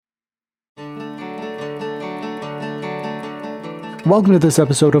Welcome to this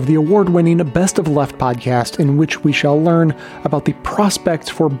episode of the award-winning Best of Left podcast, in which we shall learn about the prospects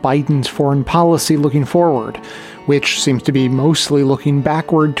for Biden's foreign policy looking forward, which seems to be mostly looking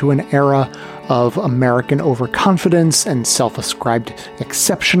backward to an era of American overconfidence and self-ascribed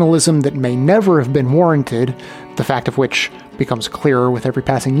exceptionalism that may never have been warranted, the fact of which becomes clearer with every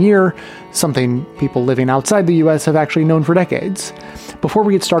passing year, something people living outside the US have actually known for decades. Before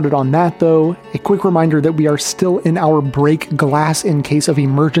we get started on that, though, a quick reminder that we are still in our break glass in case of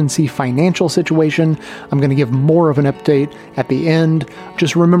emergency financial situation. I'm going to give more of an update at the end.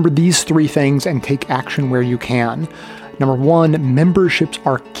 Just remember these three things and take action where you can. Number one, memberships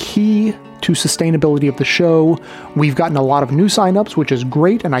are key to sustainability of the show. We've gotten a lot of new signups, which is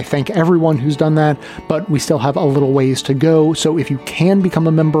great, and I thank everyone who's done that, but we still have a little ways to go. So if you can become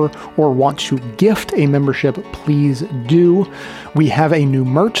a member or want to gift a membership, please do. We have a new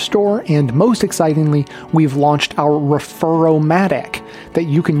merch store, and most excitingly, we've launched our Referomatic that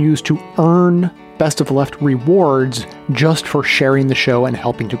you can use to earn Best of Left rewards just for sharing the show and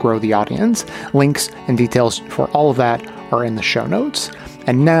helping to grow the audience. Links and details for all of that are in the show notes.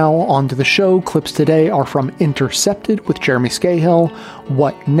 And now, on to the show. Clips today are from Intercepted with Jeremy Scahill,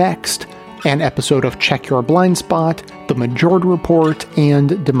 What Next?, an episode of Check Your Blind Spot, The Majority Report,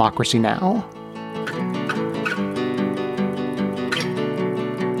 and Democracy Now!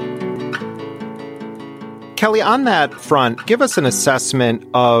 Kelly, on that front, give us an assessment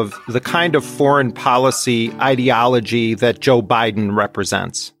of the kind of foreign policy ideology that Joe Biden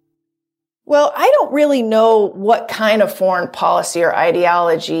represents. Well, I don't really know what kind of foreign policy or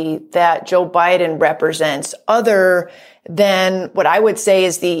ideology that Joe Biden represents, other than what I would say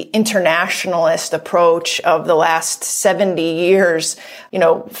is the internationalist approach of the last 70 years,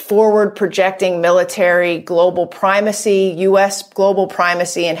 forward projecting military global primacy, U.S. global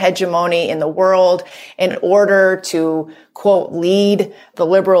primacy and hegemony in the world in order to, quote, lead the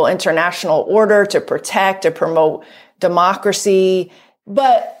liberal international order, to protect, to promote democracy.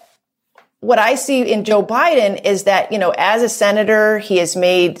 But what I see in Joe Biden is that, as a senator, he has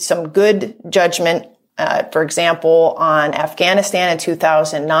made some good judgment. For example, on Afghanistan in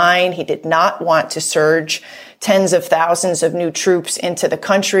 2009, he did not want to surge tens of thousands of new troops into the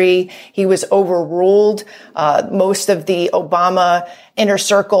country. He was overruled. Most of the Obama inner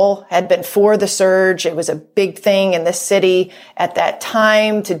circle had been for the surge. It was a big thing in the city at that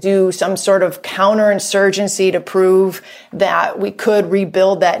time to do some sort of counterinsurgency to prove that we could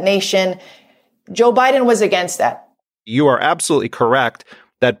rebuild that nation. Joe Biden was against that. You are absolutely correct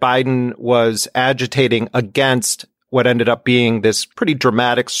that Biden was agitating against what ended up being this pretty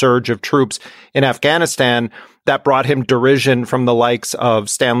dramatic surge of troops in Afghanistan that brought him derision from the likes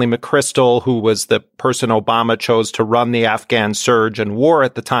of Stanley McChrystal, who was the person Obama chose to run the Afghan surge and war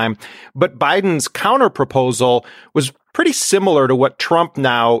at the time. But Biden's counterproposal was pretty similar to what Trump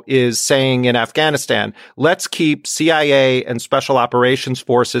now is saying in Afghanistan. Let's keep CIA and special operations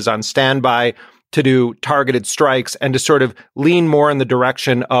forces on standby to do targeted strikes and to sort of lean more in the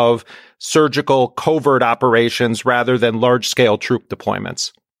direction of surgical covert operations rather than large-scale troop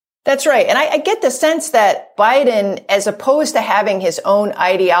deployments. That's right. And I get the sense that Biden, as opposed to having his own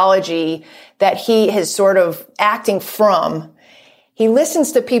ideology that he is sort of acting from, he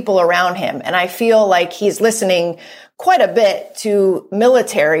listens to people around him. And I feel like he's listening quite a bit to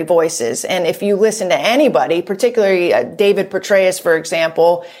military voices. And if you listen to anybody, particularly David Petraeus, for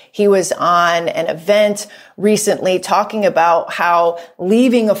example, he was on an event recently talking about how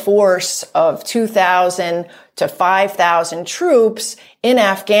leaving a force of 2,000 to 5,000 troops in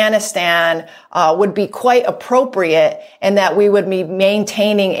Afghanistan would be quite appropriate, and that we would be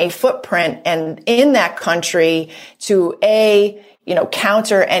maintaining a footprint and in that country to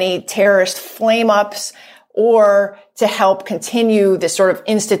counter any terrorist flame-ups, or to help continue this sort of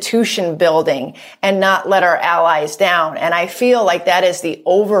institution building and not let our allies down. And I feel like that is the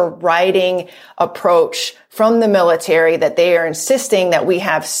overriding approach from the military, that they are insisting that we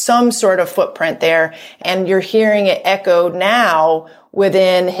have some sort of footprint there. And you're hearing it echoed now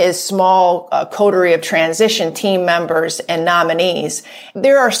within his small coterie of transition team members and nominees.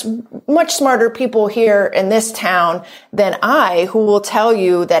 There are much smarter people here in this town than I who will tell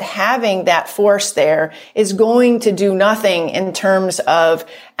you that having that force there is going to do nothing in terms of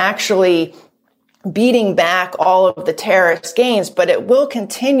actually beating back all of the terrorist gains, but it will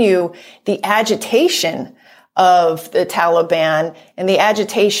continue the agitation of the Taliban and the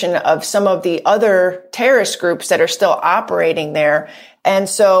agitation of some of the other terrorist groups that are still operating there. And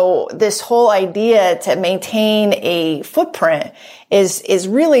so this whole idea to maintain a footprint is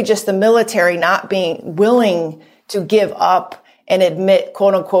really just the military not being willing to give up and admit,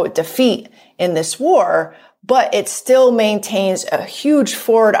 quote unquote, defeat in this war. but it still maintains a huge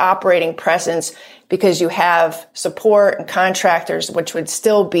forward operating presence because you have support and contractors, which would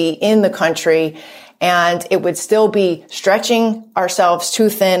still be in the country, and it would still be stretching ourselves too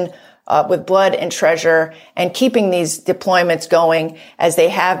thin with blood and treasure and keeping these deployments going as they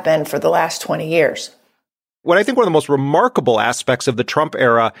have been for the last 20 years. What I think one of the most remarkable aspects of the Trump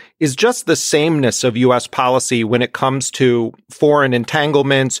era is just the sameness of U.S. policy when it comes to foreign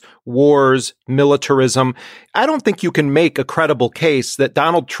entanglements, wars, militarism. I don't think you can make a credible case that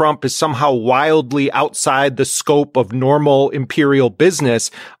Donald Trump is somehow wildly outside the scope of normal imperial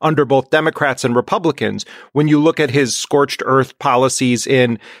business under both Democrats and Republicans. When you look at his scorched earth policies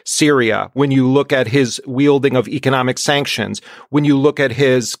in Syria, when you look at his wielding of economic sanctions, when you look at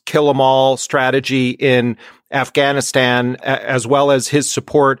his kill 'em all strategy in Afghanistan, as well as his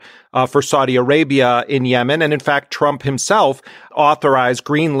support for Saudi Arabia in Yemen. And in fact, Trump himself authorized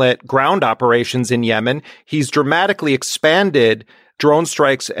greenlit ground operations in Yemen. He's dramatically expanded drone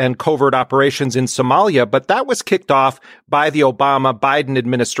strikes and covert operations in Somalia, but that was kicked off by the Obama-Biden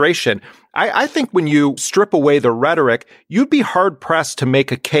administration. I think when you strip away the rhetoric, you'd be hard-pressed to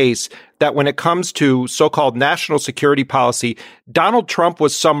make a case that when it comes to so-called national security policy, Donald Trump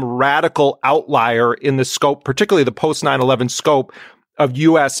was some radical outlier in the scope, particularly the post-9/11 scope of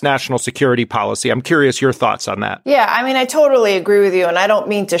U.S. national security policy. I'm curious your thoughts on that. Yeah, I mean, I totally agree with you, and I don't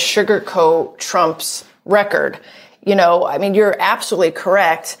mean to sugarcoat Trump's record. You know, I mean, you're absolutely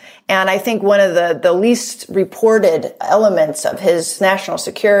correct. And I think one of the least reported elements of his national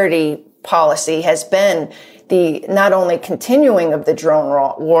security policy has been the not only continuing of the drone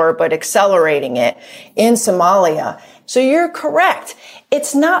war, but accelerating it in Somalia. So you're correct.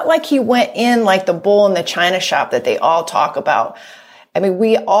 It's not like he went in like the bull in the china shop that they all talk about. I mean,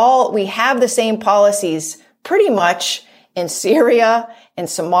 we have the same policies pretty much in Syria, in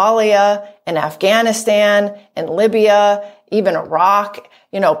Somalia, in Afghanistan, in Libya, even Iraq.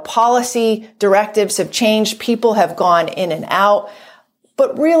 You know, policy directives have changed. People have gone in and out.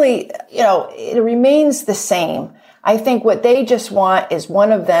 But really, you know, it remains the same. I think what they just want is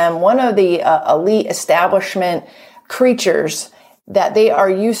one of the elite establishment creatures that they are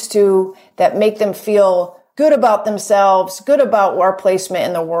used to, that make them feel good about themselves, good about our placement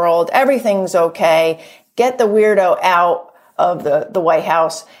in the world. Everything's okay. Get the weirdo out of the White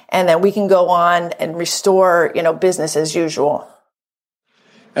House, and then we can go on and restore, you know, business as usual.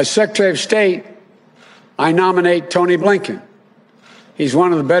 As Secretary of State, I nominate Tony Blinken. He's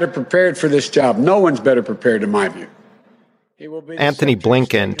one of the better prepared for this job. No one's better prepared, in my view. Anthony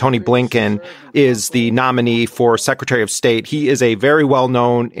Blinken, Tony Blinken, is the nominee for Secretary of State. He is a very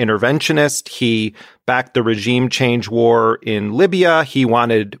well-known interventionist. He backed the regime change war in Libya. He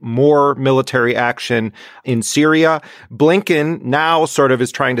wanted more military action in Syria. Blinken now sort of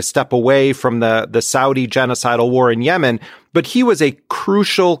is trying to step away from the Saudi genocidal war in Yemen, but he was a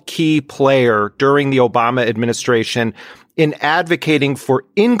crucial key player during the Obama administration in advocating for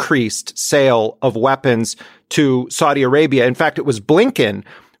increased sale of weapons to Saudi Arabia. In fact, it was Blinken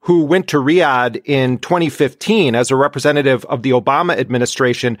who went to Riyadh in 2015 as a representative of the Obama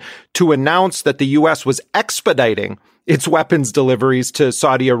administration to announce that the U.S. was expediting its weapons deliveries to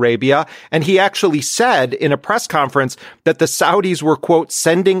Saudi Arabia. And he actually said in a press conference that the Saudis were, quote,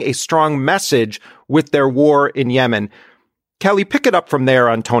 sending a strong message with their war in Yemen. Kelly, pick it up from there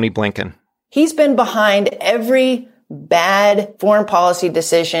on Tony Blinken. He's been behind every bad foreign policy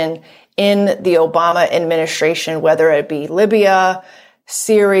decision in the Obama administration, whether it be Libya,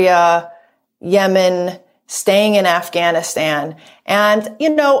 Syria, Yemen, staying in Afghanistan. And, you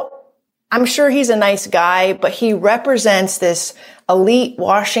know, I'm sure he's a nice guy, but he represents this elite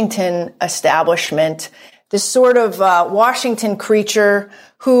Washington establishment, this sort of Washington creature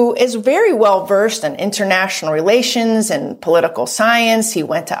who is very well versed in international relations and political science. He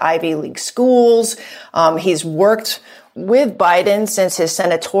went to Ivy League schools. He's worked with Biden since his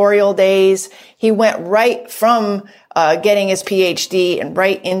senatorial days. He went right from getting his PhD and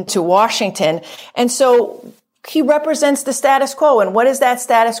right into Washington. And so he represents the status quo. And what is that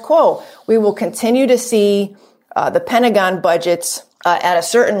status quo? We will continue to see the Pentagon budgets at a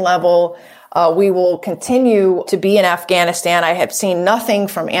certain level. We will continue to be in Afghanistan. I have seen nothing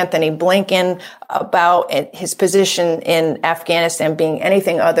from Anthony Blinken about his position in Afghanistan being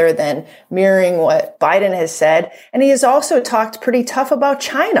anything other than mirroring what Biden has said. And he has also talked pretty tough about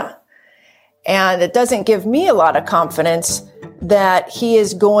China. And it doesn't give me a lot of confidence that he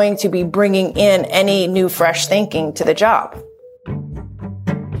is going to be bringing in any new, fresh thinking to the job.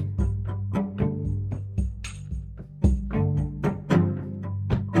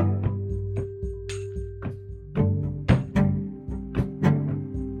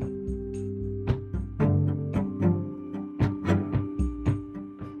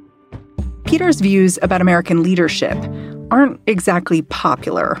 Peter's views about American leadership aren't exactly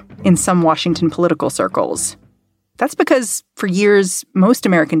popular in some Washington political circles. That's because for years, most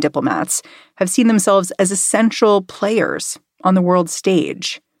American diplomats have seen themselves as essential players on the world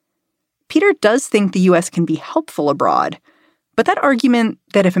stage. Peter does think the U.S. can be helpful abroad, but that argument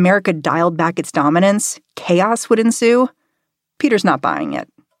that if America dialed back its dominance, chaos would ensue, Peter's not buying it.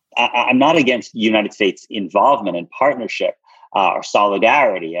 I'm not against the United States' involvement and partnership or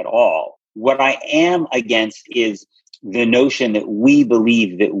solidarity at all. What I am against is the notion that we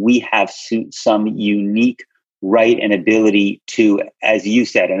believe that we have some unique right and ability to, as you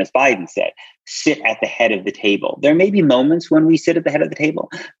said, and as Biden said, sit at the head of the table. There may be moments when we sit at the head of the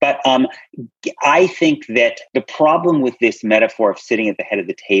table, but I think that the problem with this metaphor of sitting at the head of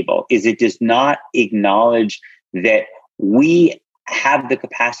the table is it does not acknowledge that we have the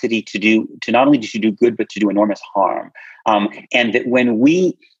capacity to not only to do good, but to do enormous harm. And that when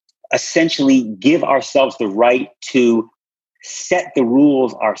we essentially give ourselves the right to set the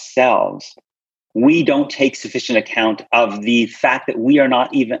rules ourselves, we don't take sufficient account of the fact that we are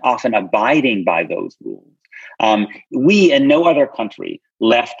not even often abiding by those rules. We and no other country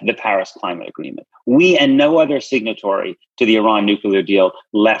left the Paris Climate Agreement. We and no other signatory to the Iran nuclear deal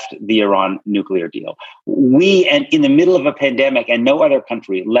left the Iran nuclear deal. We, and in the middle of a pandemic, and no other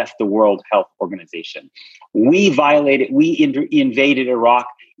country left the World Health Organization. We invaded Iraq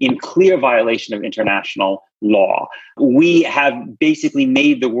in clear violation of international law. We have basically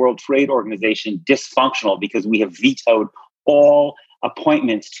made the World Trade Organization dysfunctional because we have vetoed all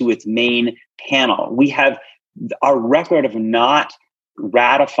appointments to its main panel. We have our record of not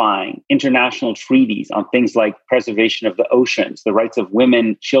ratifying international treaties on things like preservation of the oceans, the rights of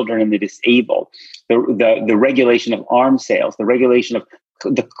women, children, and the disabled, the regulation of arms sales, the regulation of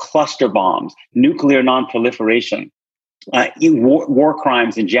the cluster bombs, nuclear nonproliferation, war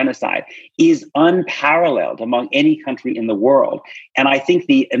crimes and genocide is unparalleled among any country in the world. And I think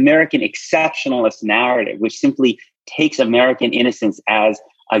the American exceptionalist narrative, which simply takes American innocence as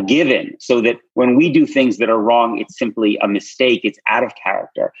a given, so that when we do things that are wrong, it's simply a mistake, it's out of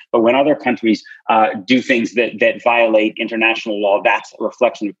character. But when other countries do things that violate international law, that's a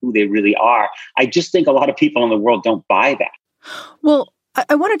reflection of who they really are. I just think a lot of people in the world don't buy that. Well,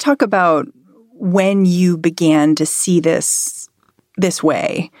 I want to talk about when you began to see this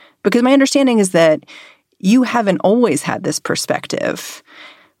way, because my understanding is that you haven't always had this perspective.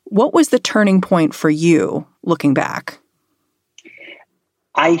 What was the turning point for you looking back?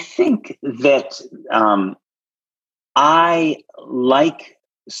 I think that I, like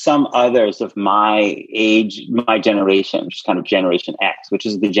some others of my age, my generation, which is kind of Generation X, which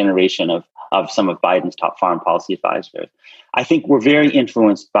is the generation of some of Biden's top foreign policy advisors, I think we're very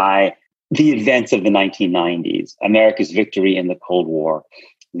influenced by the events of the 1990s, America's victory in the Cold War,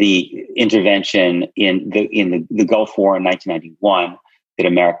 the intervention in the Gulf War in 1991 that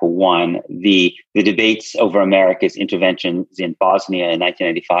America won, the debates over America's interventions in Bosnia in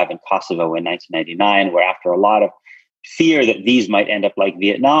 1995 and Kosovo in 1999, where after a lot of fear that these might end up like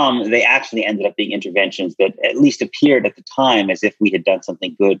Vietnam, they actually ended up being interventions that at least appeared at the time as if we had done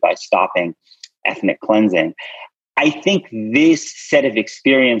something good by stopping ethnic cleansing. I think this set of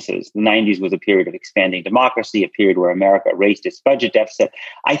experiences, the 90s was a period of expanding democracy, a period where America raised its budget deficit,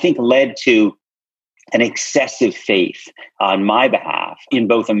 I think led to an excessive faith on my behalf in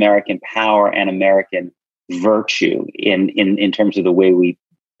both American power and American virtue in terms of the way we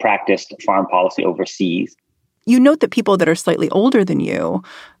practiced foreign policy overseas. You note that people that are slightly older than you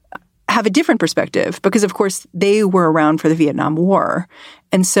have a different perspective because, of course, they were around for the Vietnam War.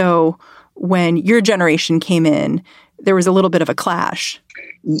 And so when your generation came in, there was a little bit of a clash.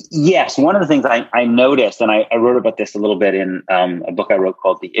 Yes. One of the things I noticed, and I wrote about this a little bit in a book I wrote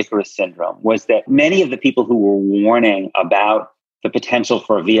called The Icarus Syndrome, was that many of the people who were warning about the potential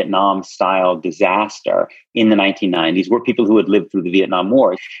for a Vietnam-style disaster in the 1990s were people who had lived through the Vietnam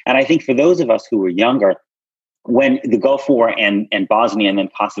War. And I think for those of us who were younger, when the Gulf War and Bosnia and then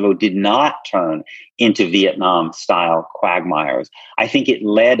Kosovo did not turn into Vietnam-style quagmires, I think it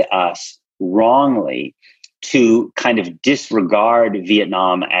led us wrongly to kind of disregard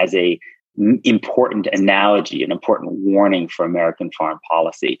Vietnam as a important analogy, an important warning for American foreign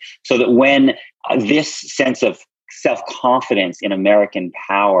policy. So that when this sense of self-confidence in American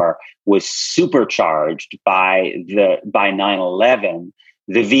power was supercharged by 9/11,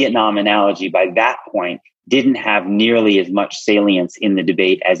 the Vietnam analogy by that point didn't have nearly as much salience in the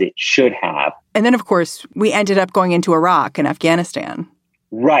debate as it should have. And then, of course, we ended up going into Iraq and Afghanistan.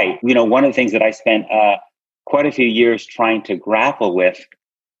 Right. You know, one of the things that I spent quite a few years trying to grapple with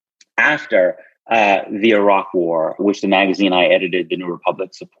after the Iraq War, which the magazine I edited, The New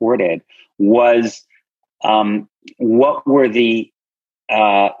Republic, supported, was what were the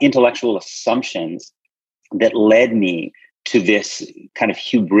intellectual assumptions that led me to this kind of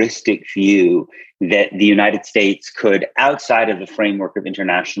hubristic view that the United States could, outside of the framework of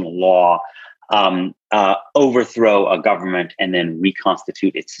international law, overthrow a government and then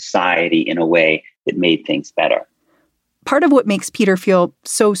reconstitute its society in a way that made things better. Part of what makes Peter feel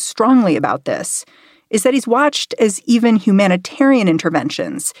so strongly about this is that he's watched as even humanitarian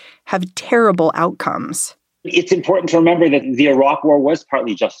interventions have terrible outcomes. It's important to remember that the Iraq War was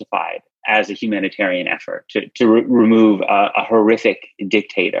partly justified as a humanitarian effort to remove a horrific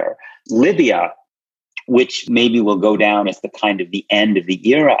dictator. Libya, which maybe will go down as the kind of the end of the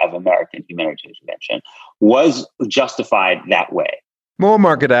era of American humanitarian intervention, was justified that way.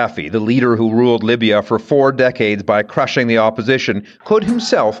 Muammar Gaddafi, the leader who ruled Libya for 4 decades by crushing the opposition, could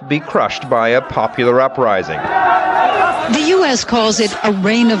himself be crushed by a popular uprising. The U.S. calls it a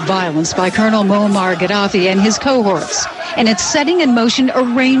reign of violence by Colonel Muammar Gaddafi and his cohorts, and it's setting in motion a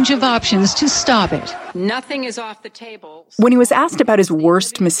range of options to stop it. Nothing is off the table. When he was asked about his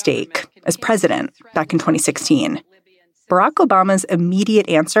worst mistake as president back in 2016, Barack Obama's immediate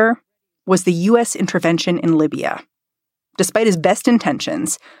answer was the U.S. intervention in Libya. Despite his best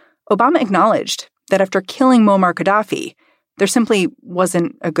intentions, Obama acknowledged that after killing Muammar Gaddafi, there simply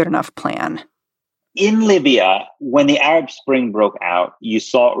wasn't a good enough plan. In Libya, when the Arab Spring broke out, you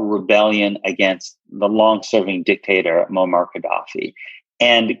saw a rebellion against the long-serving dictator, Muammar Gaddafi.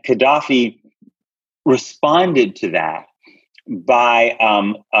 And Gaddafi responded to that by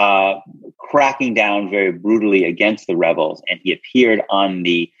cracking down very brutally against the rebels, and he appeared on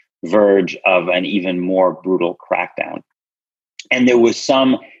the verge of an even more brutal crackdown. And there was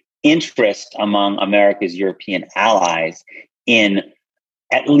some interest among America's European allies in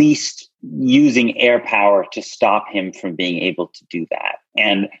at least using air power to stop him from being able to do that.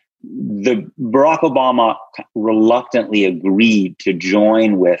 And Barack Obama reluctantly agreed to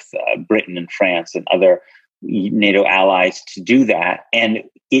join with Britain and France and other NATO allies to do that. And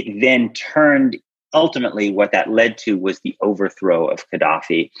it then turned, ultimately, what that led to was the overthrow of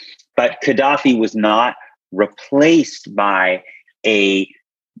Gaddafi. But Gaddafi was not replaced by a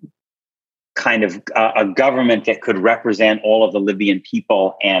kind of a government that could represent all of the Libyan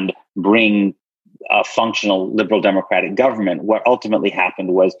people and bring a functional liberal democratic government. What ultimately happened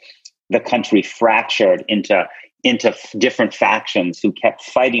was the country fractured into different factions who kept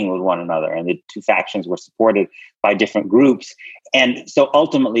fighting with one another, and the two factions were supported by different groups. And so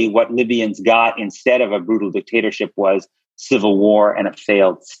ultimately what Libyans got instead of a brutal dictatorship was civil war and a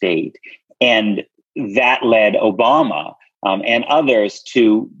failed state. And that led Obama and others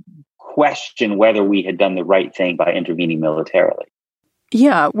to question whether we had done the right thing by intervening militarily.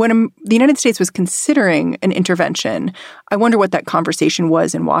 Yeah, when the United States was considering an intervention, I wonder what that conversation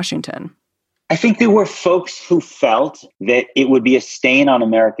was in Washington. I think there were folks who felt that it would be a stain on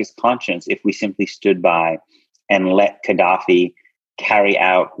America's conscience if we simply stood by and let Gaddafi carry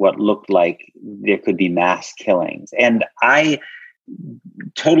out what looked like there could be mass killings. And I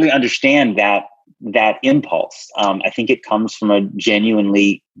totally understand that impulse. I think it comes from a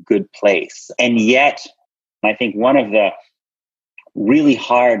genuinely good place. And yet, I think one of the really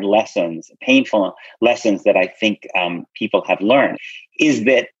hard lessons, painful lessons that I think people have learned is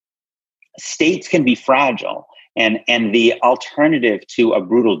that states can be fragile. And the alternative to a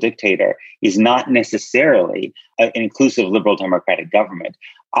brutal dictator is not necessarily an inclusive liberal democratic government.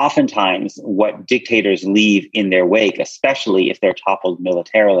 Oftentimes, what dictators leave in their wake, especially if they're toppled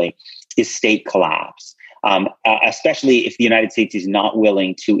militarily, is state collapse. Especially if the United States is not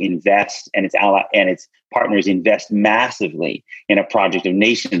willing to invest and its partners invest massively in a project of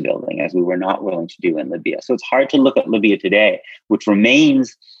nation building, as we were not willing to do in Libya. So it's hard to look at Libya today, which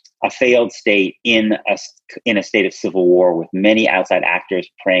remains a failed state in a state of civil war with many outside actors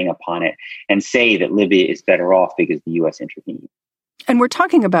preying upon it, and say that Libya is better off because the U.S. intervened. And we're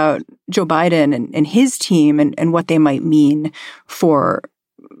talking about Joe Biden and his team and what they might mean for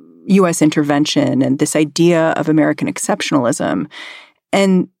U.S. intervention and this idea of American exceptionalism.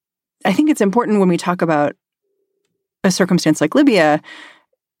 And I think it's important when we talk about a circumstance like Libya,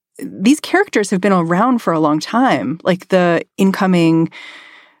 these characters have been around for a long time, like the incoming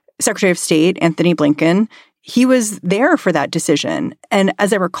Secretary of State, Anthony Blinken. He was there for that decision. And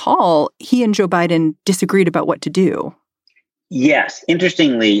as I recall, he and Joe Biden disagreed about what to do. Yes.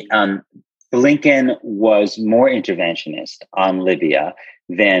 Interestingly, Blinken was more interventionist on Libya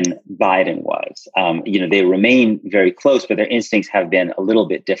than Biden was. They remain very close, but their instincts have been a little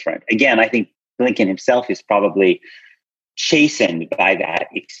bit different. Again, I think Blinken himself is probably chastened by that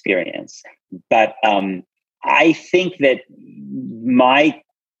experience. But I think that my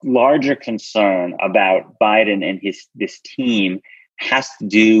larger concern about Biden and this team has to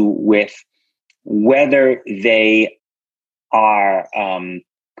do with whether they are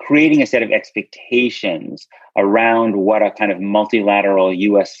creating a set of expectations around what a kind of multilateral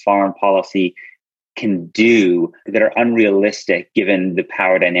U.S. foreign policy can do that are unrealistic given the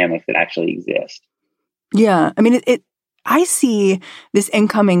power dynamics that actually exist. Yeah. I mean, I see this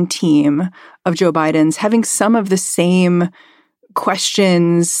incoming team of Joe Biden's having some of the same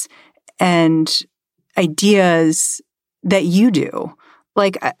questions and ideas that you do.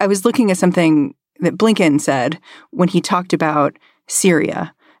 Like, I was looking at something that Blinken said when he talked about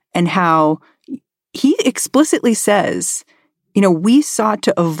Syria and how he explicitly says, you know, we sought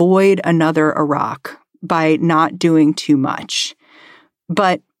to avoid another Iraq by not doing too much,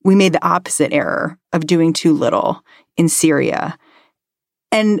 but we made the opposite error of doing too little in Syria.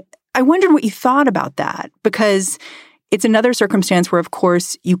 And I wondered what you thought about that, because it's another circumstance where, of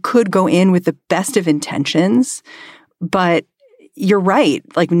course, you could go in with the best of intentions, but you're right.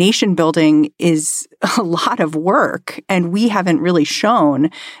 Like, nation building is a lot of work, and we haven't really shown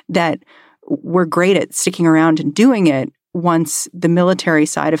that we're great at sticking around and doing it once the military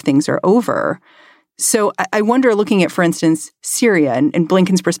side of things are over. So I wonder, looking at, for instance, Syria and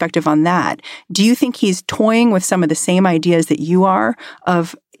Blinken's perspective on that, do you think he's toying with some of the same ideas that you are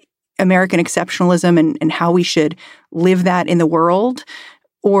of American exceptionalism and how we should live that in the world,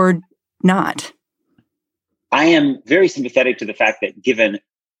 or not? I am very sympathetic to the fact that, given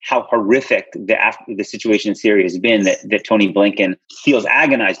how horrific the situation in Syria has been, that Tony Blinken feels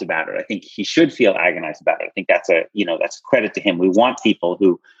agonized about it. I think he should feel agonized about it. I think that's a credit to him. We want people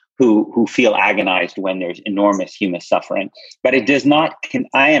who feel agonized when there's enormous human suffering. But it does not.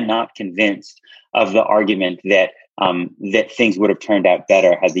 I am not convinced of the argument that things would have turned out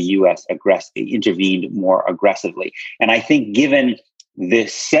better had the U.S. intervened more aggressively. And I think, given the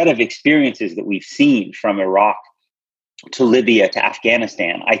set of experiences that we've seen from Iraq to Libya to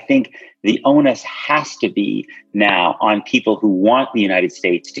Afghanistan, I think the onus has to be now on people who want the United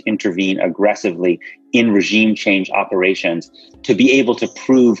States to intervene aggressively in regime change operations to be able to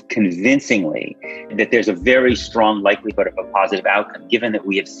prove convincingly that there's a very strong likelihood of a positive outcome, given that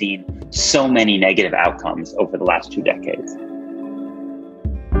we have seen so many negative outcomes over the last 2 decades.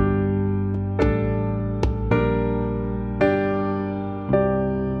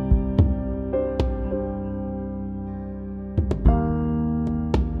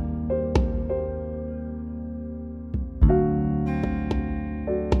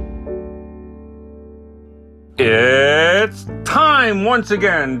 It's time once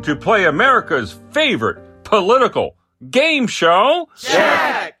again to play America's favorite political game show.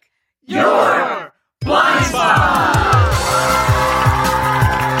 Check Your Blind Spot!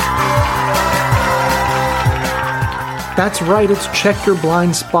 That's right, it's Check Your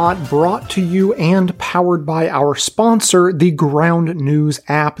Blind Spot, brought to you and powered by our sponsor, the Ground News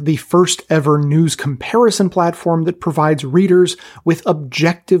app, the first ever news comparison platform that provides readers with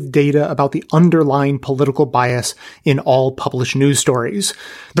objective data about the underlying political bias in all published news stories.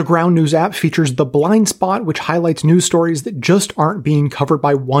 The Ground News app features the Blind Spot, which highlights news stories that just aren't being covered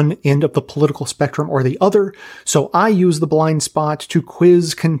by one end of the political spectrum or the other, so I use the Blind Spot to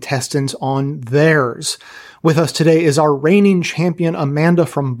quiz contestants on theirs. With us today is our reigning champion, Amanda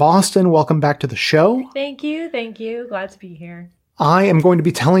from Boston. Welcome back to the show. Thank you. Glad to be here. I am going to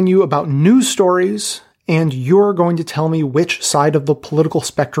be telling you about news stories, and you're going to tell me which side of the political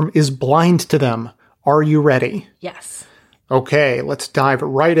spectrum is blind to them. Are you ready? Yes. Okay, let's dive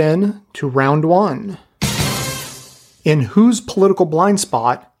right in to round one. In whose political blind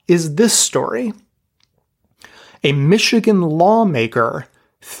spot is this story? A Michigan lawmaker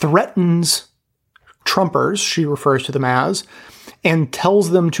threatens Trumpers, she refers to them as, and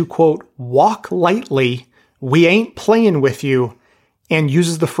tells them to, quote, walk lightly, we ain't playing with you, and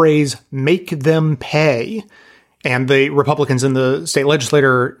uses the phrase, make them pay. And the Republicans in the state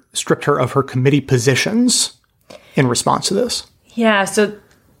legislature stripped her of her committee positions in response to this. Yeah, so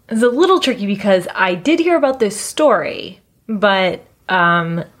it's a little tricky because I did hear about this story, but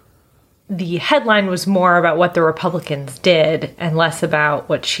the headline was more about what the Republicans did and less about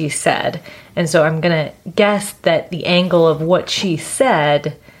what she said. And so I'm going to guess that the angle of what she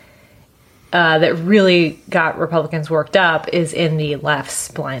said that really got Republicans worked up is in the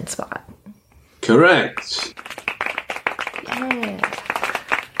left's blind spot. Correct. Yeah.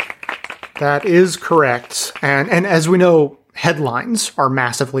 That is correct. And as we know, headlines are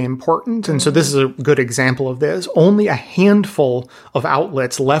massively important, and so this is a good example of this. Only a handful of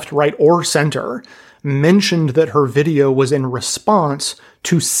outlets, left, right, or center, mentioned that her video was in response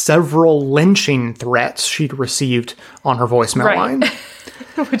to several lynching threats she'd received on her voicemail line.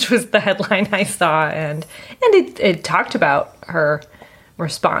 Which was the headline I saw, and it talked about her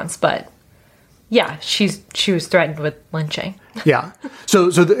response, but yeah, she was threatened with lynching. Yeah. So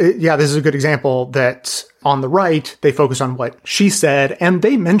this is a good example that on the right, they focus on what she said, and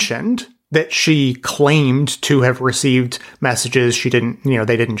they mentioned that she claimed to have received messages. She didn't,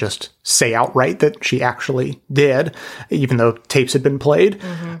 they didn't just say outright that she actually did, even though tapes had been played.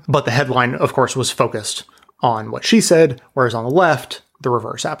 Mm-hmm. But the headline, of course, was focused on what she said, whereas on the left, the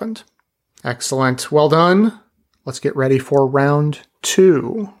reverse happened. Excellent. Well done. Let's get ready for round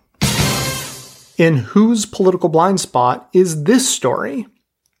 2. In whose political blind spot is this story?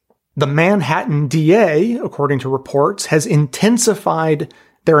 The Manhattan DA, according to reports, has intensified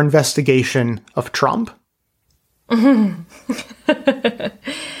their investigation of Trump.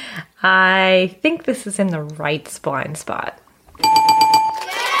 I think this is in the right's blind spot.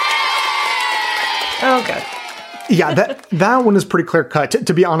 Oh, good. Yeah, that one is pretty clear cut.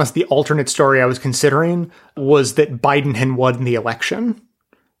 To be honest, the alternate story I was considering was that Biden had won the election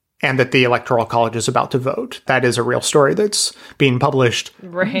and that the Electoral College is about to vote. That is a real story that's being published.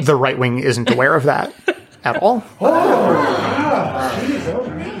 Right. The right wing isn't aware of that at all.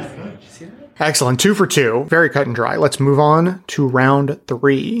 Excellent. 2 for 2. Very cut and dry. Let's move on to round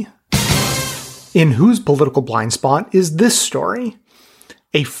 3. In whose political blind spot is this story?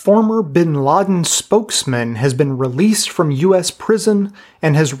 A former bin Laden spokesman has been released from U.S. prison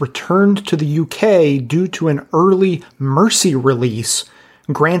and has returned to the UK due to an early mercy release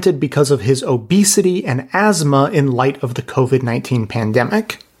granted because of his obesity and asthma in light of the COVID-19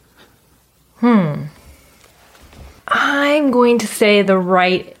 pandemic. I'm going to say the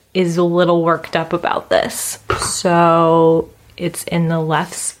right is a little worked up about this. So it's in the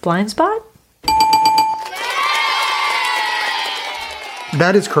left's blind spot?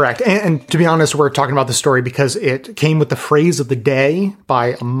 That is correct. And to be honest, we're talking about the story because it came with the phrase of the day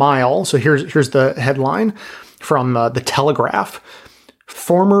by a mile. So here's the headline from The Telegraph.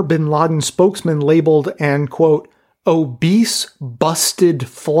 Former bin Laden spokesman labeled and, quote, obese busted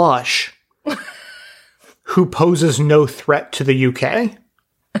flush who poses no threat to the UK.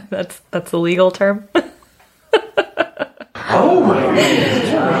 That's a legal term. Oh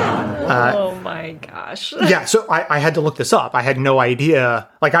my gosh. Yeah, so I had to look this up. I had no idea.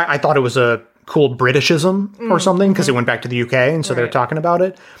 Like, I thought it was a cool Britishism or something because it went back to the UK, and so they're talking about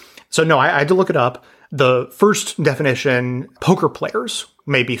it. So no, I had to look it up. The first definition, poker players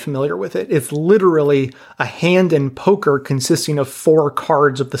may be familiar with it. It's literally a hand in poker consisting of 4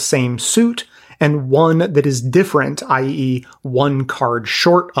 cards of the same suit and one that is different, i.e. 1 card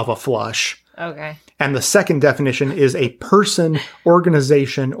short of a flush. Okay. And the second definition is a person,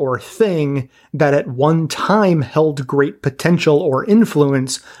 organization, or thing that at one time held great potential or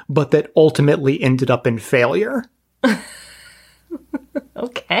influence, but that ultimately ended up in failure.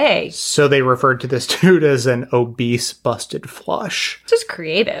 Okay. So they referred to this dude as an obese busted flush. Just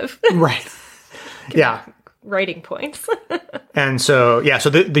creative. Right. Yeah. Writing points. And so, yeah, so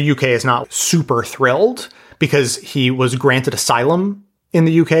the UK is not super thrilled because he was granted asylum in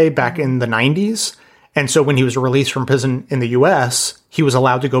the UK back in the 90s. And so when he was released from prison in the US, he was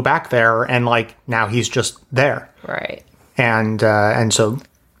allowed to go back there, and now he's just there. Right. And so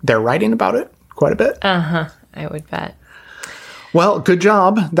they're writing about it quite a bit. Uh-huh. I would bet. Well, good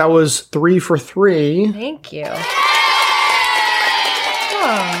job. That was 3 for 3. Thank you.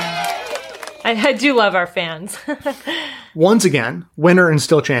 I do love our fans. Once again, winner and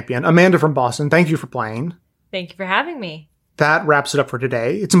still champion, Amanda from Boston. Thank you for playing. Thank you for having me. That wraps it up for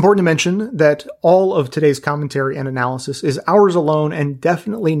today. It's important to mention that all of today's commentary and analysis is ours alone and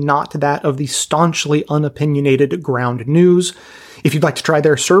definitely not that of the staunchly unopinionated Ground News. If you'd like to try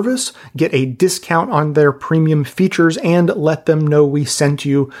their service, get a discount on their premium features, and let them know we sent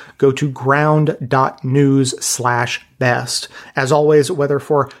you, go to ground.news/best. As always, whether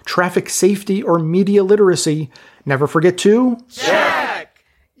for traffic safety or media literacy, never forget to check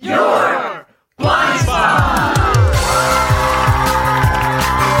your blind spot.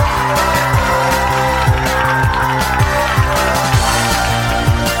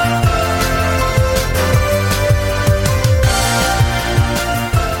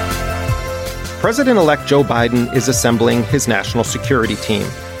 President-elect Joe Biden is assembling his national security team.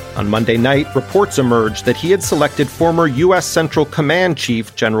 On Monday night, reports emerged that he had selected former U.S. Central Command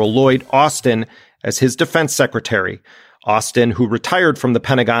Chief General Lloyd Austin as his defense secretary. Austin, who retired from the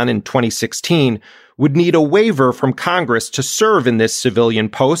Pentagon in 2016, would need a waiver from Congress to serve in this civilian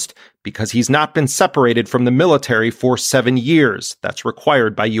post because he's not been separated from the military for 7 years. That's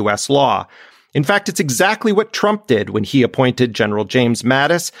required by U.S. law. In fact, it's exactly what Trump did when he appointed General James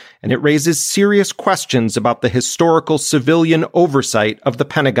Mattis, and it raises serious questions about the historical civilian oversight of the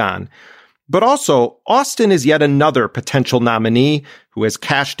Pentagon. But also, Austin is yet another potential nominee who has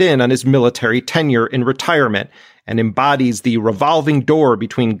cashed in on his military tenure in retirement and embodies the revolving door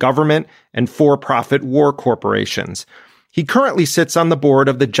between government and for-profit war corporations. He currently sits on the board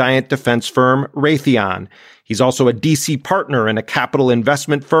of the giant defense firm Raytheon. He's also a DC partner in a capital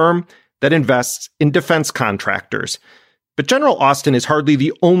investment firm that invests in defense contractors. But General Austin is hardly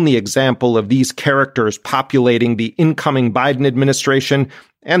the only example of these characters populating the incoming Biden administration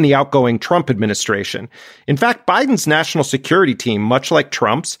and the outgoing Trump administration. In fact, Biden's national security team, much like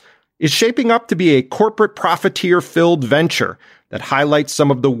Trump's, is shaping up to be a corporate profiteer-filled venture that highlights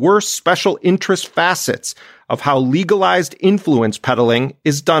some of the worst special interest facets of how legalized influence peddling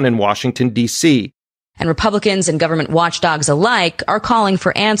is done in Washington, D.C. And Republicans and government watchdogs alike are calling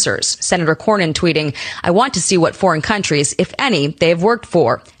for answers. Senator Cornyn tweeting, "I want to see what foreign countries, if any, they have worked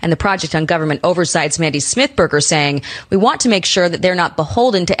for." And the Project on Government Oversight's Mandy Smithberger saying, "We want to make sure that they're not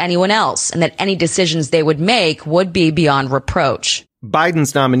beholden to anyone else and that any decisions they would make would be beyond reproach."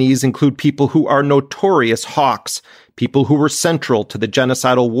 Biden's nominees include people who are notorious hawks, people who were central to the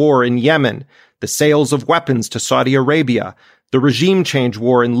genocidal war in Yemen, the sales of weapons to Saudi Arabia, the regime change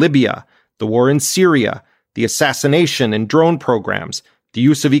war in Libya, the war in Syria, the assassination and drone programs, the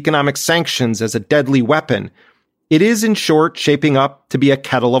use of economic sanctions as a deadly weapon. It is, in short, shaping up to be a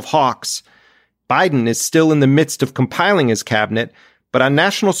kettle of hawks. Biden is still in the midst of compiling his cabinet, but on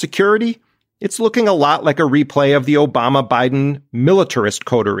national security, it's looking a lot like a replay of the Obama-Biden militarist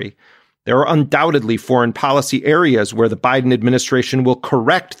coterie. There are undoubtedly foreign policy areas where the Biden administration will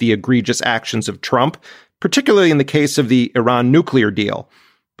correct the egregious actions of Trump, particularly in the case of the Iran nuclear deal.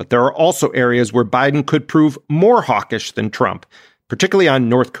 But there are also areas where Biden could prove more hawkish than Trump, particularly on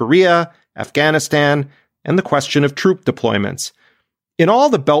North Korea, Afghanistan, and the question of troop deployments. In all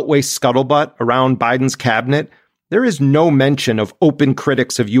the Beltway scuttlebutt around Biden's cabinet, there is no mention of open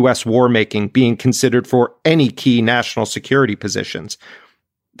critics of U.S. war-making being considered for any key national security positions.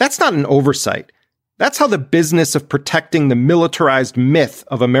 That's not an oversight. That's how the business of protecting the militarized myth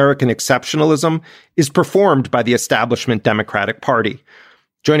of American exceptionalism is performed by the establishment Democratic Party.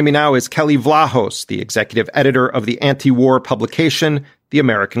 Joining me now is Kelly Vlahos, the executive editor of the anti-war publication, The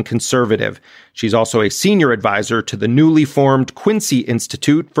American Conservative. She's also a senior advisor to the newly formed Quincy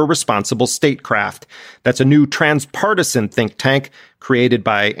Institute for Responsible Statecraft. That's a new transpartisan think tank created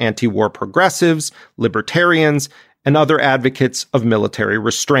by anti-war progressives, libertarians, and other advocates of military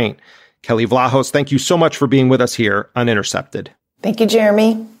restraint. Kelly Vlahos, thank you so much for being with us here on Intercepted. Thank you,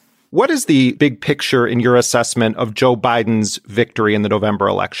 Jeremy. What is the big picture in your assessment of Joe Biden's victory in the November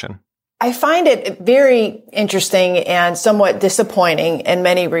election? I find it very interesting and somewhat disappointing in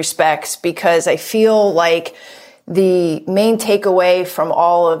many respects because I feel like the main takeaway from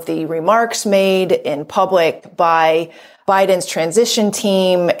all of the remarks made in public by Biden's transition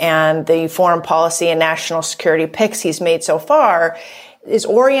team and the foreign policy and national security picks he's made so far is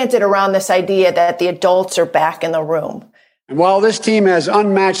oriented around this idea that the adults are back in the room. And while this team has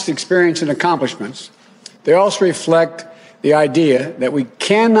unmatched experience and accomplishments, they also reflect the idea that we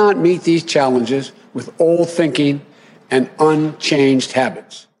cannot meet these challenges with old thinking and unchanged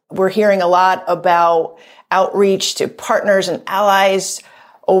habits. We're hearing a lot about outreach to partners and allies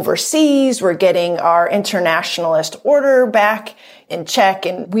overseas. We're getting our internationalist order back in check,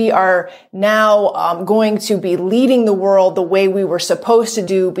 and we are now going to be leading the world the way we were supposed to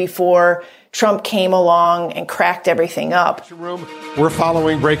do before Trump came along and cracked everything up. We're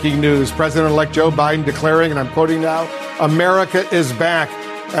following breaking news. President-elect Joe Biden declaring, and I'm quoting now, "America is back,"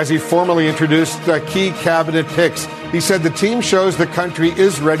 as he formally introduced the key cabinet picks. He said the team shows the country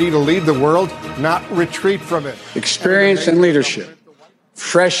is ready to lead the world, not retreat from it. Experience and leadership,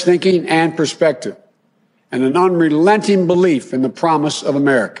 fresh thinking and perspective, and an unrelenting belief in the promise of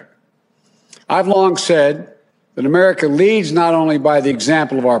America. I've long said that America leads not only by the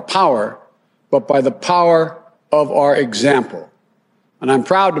example of our power, but by the power of our example. And I'm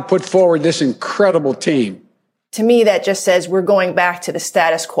proud to put forward this incredible team. To me, that just says we're going back to the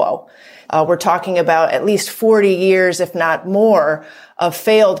status quo. We're talking about at least 40 years, if not more, of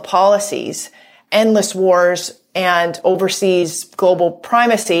failed policies, endless wars, and overseas global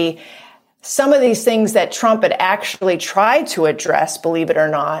primacy. Some of these things that Trump had actually tried to address, believe it or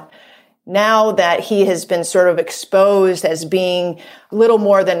not, now that he has been sort of exposed as being little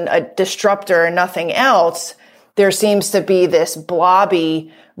more than a disruptor and nothing else, there seems to be this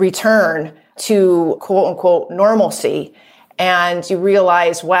blobby return to quote unquote normalcy. and you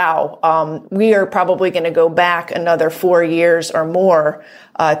realize, wow, we are probably going to go back another 4 years or more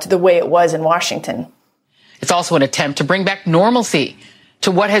to the way it was in Washington. It's also an attempt to bring back normalcy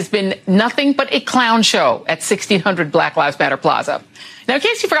to what has been nothing but a clown show at 1600 Black Lives Matter Plaza. Now, in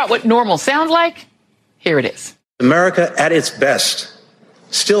case you forgot what normal sounds like, here it is. America, at its best,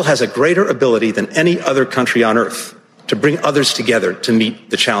 still has a greater ability than any other country on earth to bring others together to meet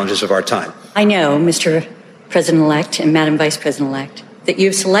the challenges of our time. I know, Mr. President-elect and Madam Vice President-elect, that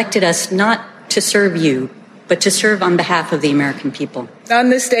you've selected us not to serve you, but to serve on behalf of the American people. On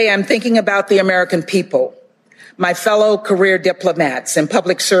this day, I'm thinking about the American people, my fellow career diplomats and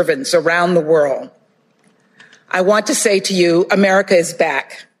public servants around the world. I want to say to you, America is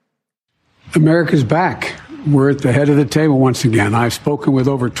back. America's back. We're at the head of the table once again. I've spoken with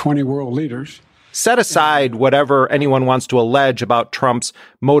over 20 world leaders. Set aside whatever anyone wants to allege about Trump's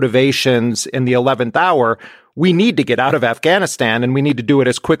motivations in the 11th hour. We need to get out of Afghanistan, and we need to do it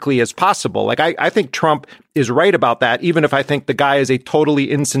as quickly as possible. Like, I think Trump is right about that, even if I think the guy is a totally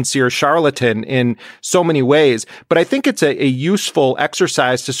insincere charlatan in so many ways. But I think it's a useful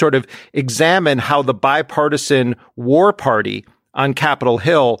exercise to sort of examine how the bipartisan war party on Capitol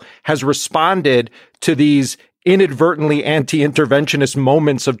Hill has responded to these inadvertently anti-interventionist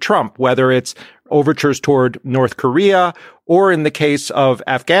moments of Trump, whether it's overtures toward North Korea or in the case of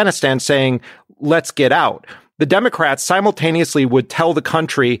Afghanistan saying, let's get out. The Democrats simultaneously would tell the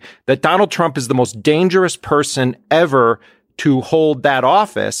country that Donald Trump is the most dangerous person ever to hold that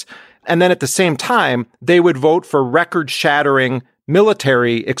office. And then at the same time, they would vote for record-shattering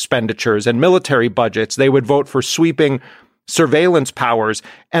military expenditures and military budgets. They would vote for sweeping surveillance powers.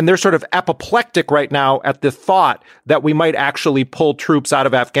 And they're sort of apoplectic right now at the thought that we might actually pull troops out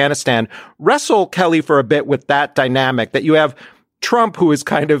of Afghanistan. Wrestle, Kelly, for a bit with that dynamic, that you have Trump, who is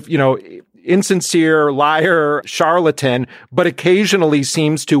kind of, insincere, liar, charlatan, but occasionally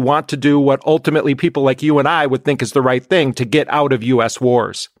seems to want to do what ultimately people like you and I would think is the right thing, to get out of U.S.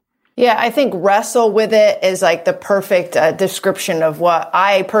 wars. Yeah, I think wrestle with it is like the perfect description of what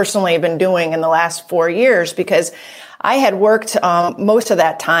I personally have been doing in the last 4 years, because I had worked most of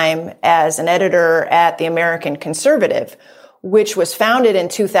that time as an editor at the American Conservative, which was founded in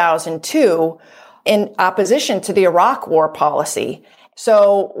 2002 in opposition to the Iraq war policy.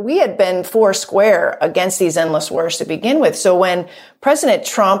 So we had been foursquare against these endless wars to begin with. So when President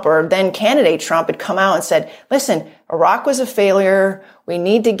Trump, or then candidate Trump, had come out and said, listen, Iraq was a failure. We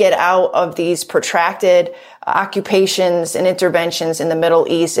need to get out of these protracted occupations and interventions in the Middle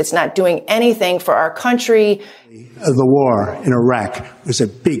East. It's not doing anything for our country. The war in Iraq was a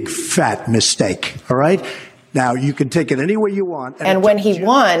big, fat mistake. All right? Now, you can take it any way you want. And when he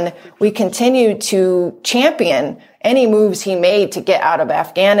won, we continued to champion any moves he made to get out of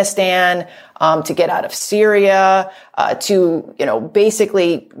Afghanistan, to get out of Syria, to,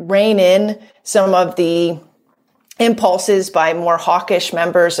 basically rein in some of the impulses by more hawkish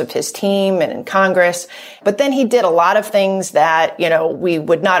members of his team and in Congress. But then he did a lot of things that, we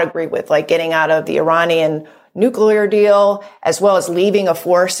would not agree with, like getting out of the Iranian nuclear deal, as well as leaving a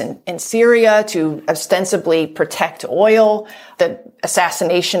force in Syria to ostensibly protect oil, the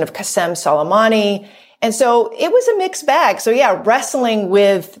assassination of Qasem Soleimani. And so it was a mixed bag. So yeah, wrestling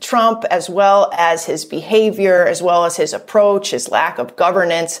with Trump, as well as his behavior, as well as his approach, his lack of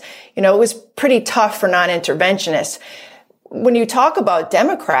governance, it was pretty tough for non-interventionists. When you talk about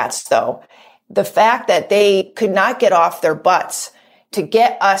Democrats, though, the fact that they could not get off their butts to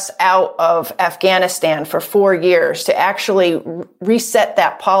get us out of Afghanistan for 4 years, to actually reset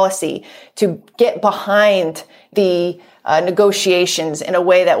that policy, to get behind the negotiations in a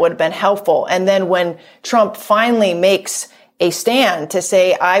way that would have been helpful. And then when Trump finally makes a stand to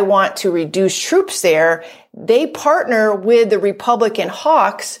say, I want to reduce troops there, they partner with the Republican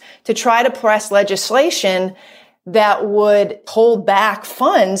hawks to try to press legislation that would hold back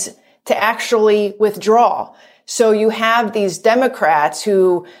funds to actually withdraw. So you have these Democrats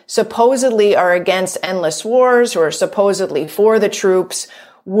who supposedly are against endless wars, or supposedly for the troops,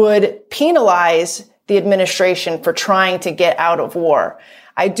 would penalize the administration for trying to get out of war.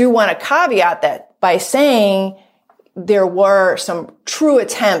 I do want to caveat that by saying there were some true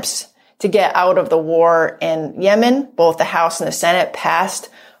attempts to get out of the war in Yemen. Both the House and the Senate passed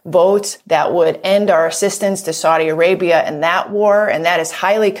votes that would end our assistance to Saudi Arabia in that war, and that is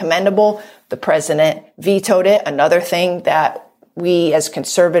highly commendable. The president vetoed it, another thing that we as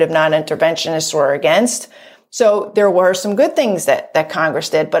conservative non-interventionists were against. So there were some good things that Congress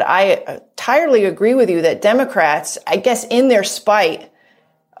did, but I entirely agree with you that Democrats, I guess in their spite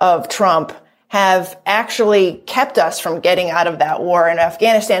of Trump, have actually kept us from getting out of that war in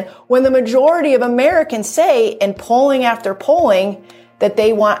Afghanistan, when the majority of Americans say in polling after polling that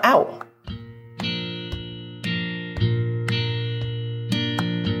they want out.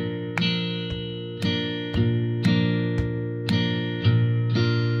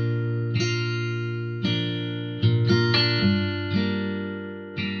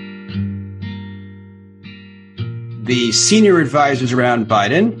 The senior advisors around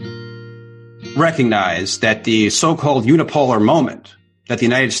Biden recognize that the so-called unipolar moment that the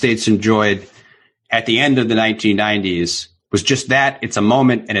United States enjoyed at the end of the 1990s was just that. It's a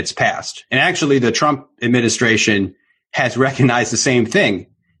moment and it's past. And actually, the Trump administration has recognized the same thing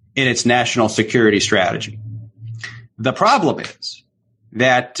in its national security strategy. The problem is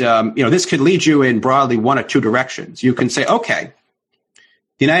that, this could lead you in broadly one of two directions. You can say, okay,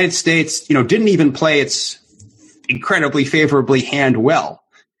 the United States, didn't even play its incredibly favorably hand well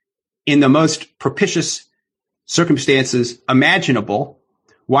in the most propitious circumstances imaginable.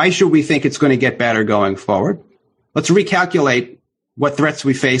 Why should we think it's going to get better going forward? Let's recalculate what threats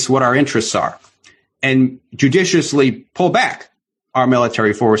we face, what our interests are, and judiciously pull back our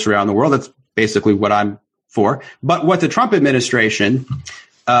military force around the world. That's basically what I'm for. But what the Trump administration,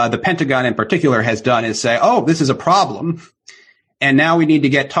 the Pentagon in particular, has done is say, oh, this is a problem, and now we need to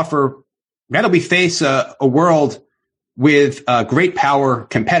get tougher. Now that we face a world with great power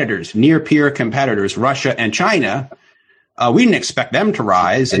competitors, near peer competitors, Russia and China, we didn't expect them to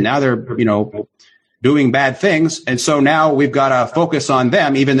rise, and now they're, doing bad things. And so now we've got to focus on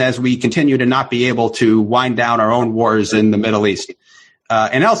them, even as we continue to not be able to wind down our own wars in the Middle East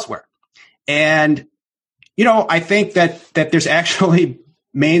and elsewhere. And, I think that there's actually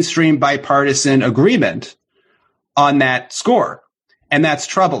mainstream bipartisan agreement on that score. And that's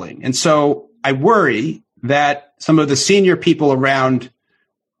troubling. And so I worry that some of the senior people around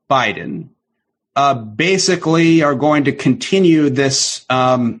Biden basically are going to continue this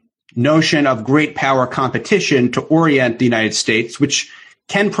notion of great power competition to orient the United States, which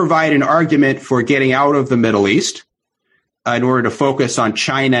can provide an argument for getting out of the Middle East in order to focus on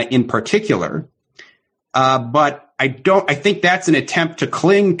China in particular. But I think that's an attempt to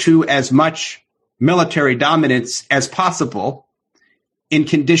cling to as much military dominance as possible in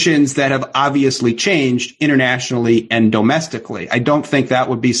conditions that have obviously changed internationally and domestically. I don't think that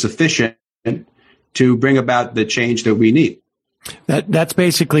would be sufficient to bring about the change that we need. That's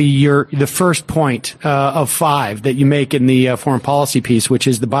basically the first point of 5 that you make in the foreign policy piece, which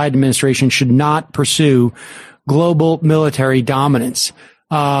is the Biden administration should not pursue global military dominance.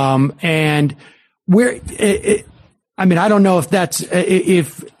 And I don't know if that's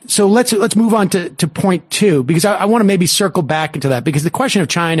so let's move on to point 2, because I want to maybe circle back into that, because the question of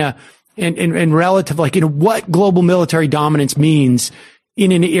China and relative, what global military dominance means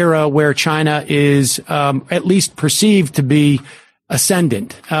in an era where China is at least perceived to be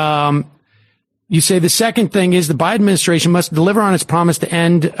ascendant. You say the second thing is the Biden administration must deliver on its promise to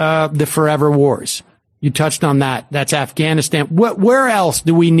end the forever wars. You touched on that. That's Afghanistan. Where else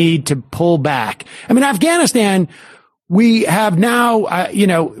do we need to pull back? Afghanistan, we have now,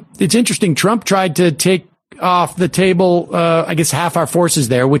 it's interesting. Trump tried to take off the table, half our forces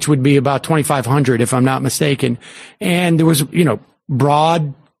there, which would be about 2,500, if I'm not mistaken. And there was,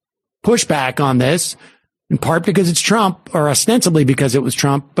 broad pushback on this, in part because it's Trump, or ostensibly because it was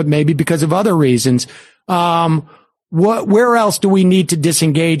Trump, but maybe because of other reasons. Where else do we need to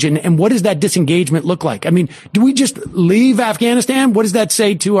disengage? And what does that disengagement look like? Do we just leave Afghanistan? What does that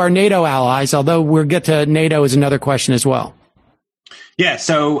say to our NATO allies? Although we'll get to NATO is another question as well. Yeah.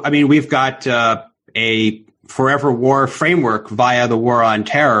 So, we've got a forever war framework via the War on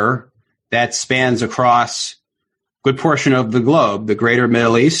Terror that spans across good portion of the globe, the greater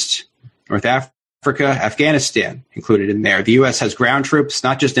Middle East, North Africa, Afghanistan included in there. The U.S. has ground troops,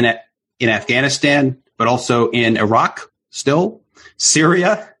 not just in Afghanistan, but also in Iraq, still,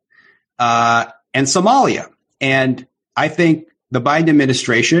 Syria, and Somalia. And I think the Biden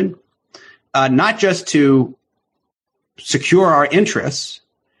administration, not just to secure our interests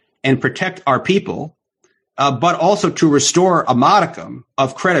and protect our people, but also to restore a modicum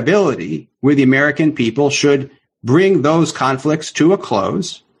of credibility with the American people, should bring those conflicts to a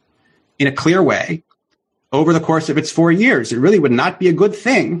close in a clear way over the course of its 4 years. It really would not be a good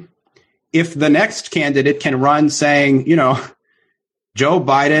thing if the next candidate can run saying, Joe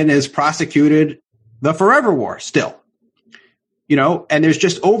Biden has prosecuted the forever war still, and there's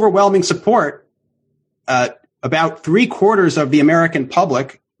just overwhelming support. About 3/4 of the American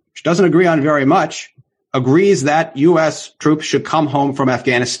public, which doesn't agree on very much, agrees that U.S. troops should come home from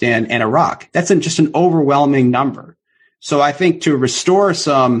Afghanistan and Iraq. That's just an overwhelming number. So I think to restore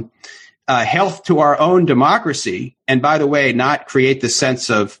some health to our own democracy, and by the way, not create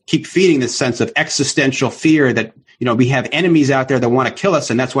keep feeding this sense of existential fear that, we have enemies out there that want to kill us,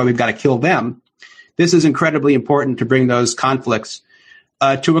 and that's why we've got to kill them. This is incredibly important to bring those conflicts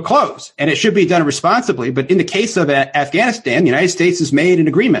to a close, and it should be done responsibly. But in the case of Afghanistan, the United States has made an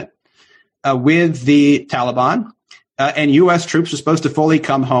agreement with the Taliban, and U.S. troops are supposed to fully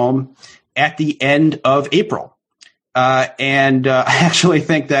come home at the end of April. And I actually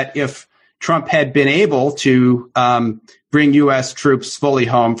think that if Trump had been able to bring U.S. troops fully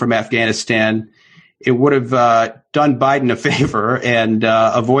home from Afghanistan, it would have done Biden a favor and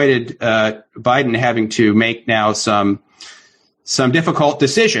avoided Biden having to make now some difficult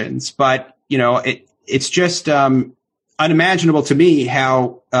decisions. But, it's just unimaginable to me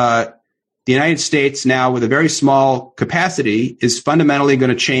how the United States now, with a very small capacity, is fundamentally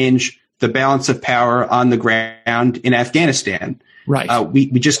going to change the balance of power on the ground in Afghanistan. Right. We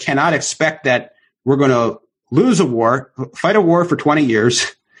just cannot expect that we're going to lose a war, fight a war for 20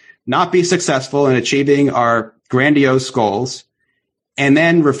 years, not be successful in achieving our grandiose goals, and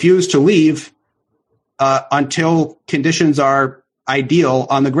then refuse to leave until conditions are ideal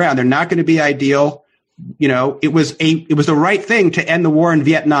on the ground. They're not going to be ideal. It was the right thing to end the war in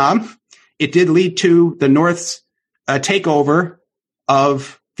Vietnam. It did lead to the North's takeover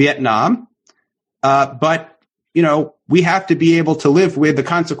of Vietnam. But we have to be able to live with the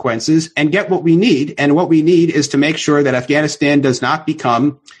consequences and get what we need. And what we need is to make sure that Afghanistan does not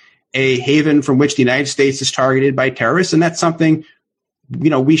become a haven from which the United States is targeted by terrorists. And that's something,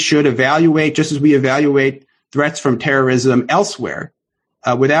 we should evaluate just as we evaluate threats from terrorism elsewhere,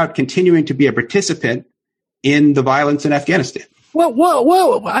 without continuing to be a participant in the violence in Afghanistan.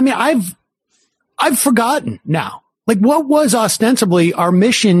 Well, I mean, I've forgotten now. Like, what was ostensibly our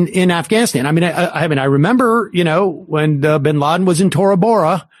mission in Afghanistan? I mean, I remember, when bin Laden was in Tora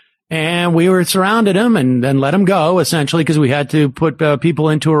Bora and we were surrounded him and then let him go, essentially, because we had to put people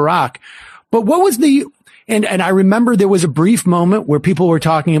into Iraq. But what was and I remember there was a brief moment where people were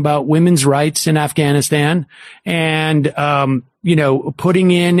talking about women's rights in Afghanistan and,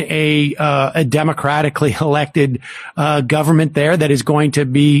 putting in a democratically elected government there that is going to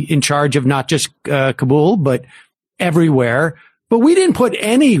be in charge of not just Kabul, but everywhere. But we didn't put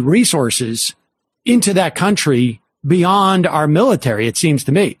any resources into that country beyond our military, it seems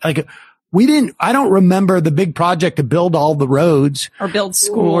to me. Like, I don't remember the big project to build all the roads or build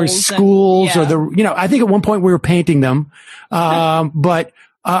schools I think at one point we were painting them. But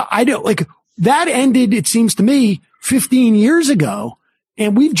I don't that ended, it seems to me, 15 years ago.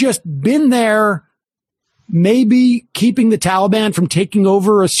 And we've just been there, maybe keeping the Taliban from taking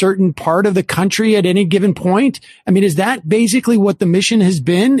over a certain part of the country at any given point. I mean, is that basically what the mission has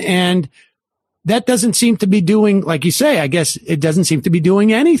been? And that doesn't seem to be doing, like you say, I guess it doesn't seem to be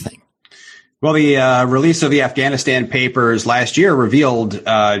doing anything. Well, the release of the Afghanistan papers last year revealed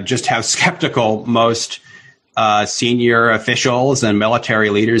just how skeptical most senior officials and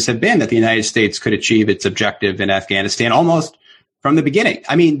military leaders have been that the United States could achieve its objective in Afghanistan almost from the beginning.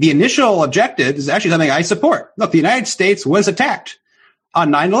 I mean, the initial objective is actually something I support. Look, the United States was attacked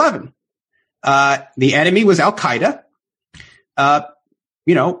on 9/11. The enemy was al-Qaeda. The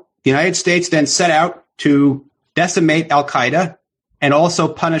United States then set out to decimate al-Qaeda and also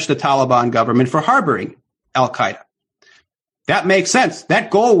punish the Taliban government for harboring al-Qaeda. That makes sense.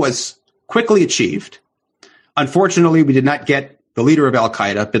 That goal was quickly achieved. Unfortunately, we did not get the leader of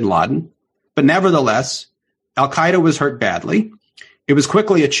al-Qaeda, bin Laden, but nevertheless, al-Qaeda was hurt badly. It was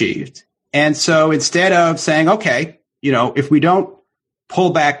quickly achieved. And so instead of saying, okay, if we don't pull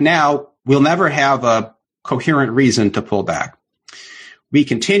back now, we'll never have a coherent reason to pull back. We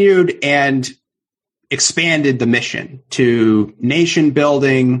continued and expanded the mission to nation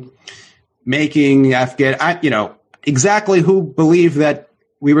building, making exactly who believed that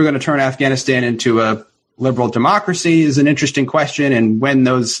we were going to turn Afghanistan into a liberal democracy is an interesting question, and when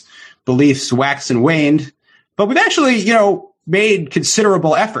those beliefs waxed and waned. But we've actually, made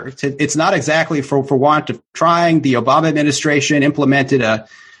considerable efforts. It's not exactly for want of trying. The Obama administration implemented a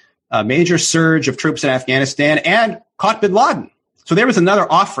major surge of troops in Afghanistan and caught bin Laden. So there was another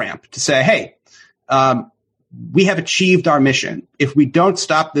off-ramp to say, hey, we have achieved our mission. If we don't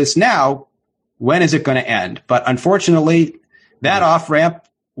stop this now, when is it going to end? But unfortunately, that off-ramp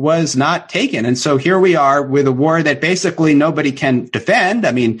was not taken. And so here we are with a war that basically nobody can defend.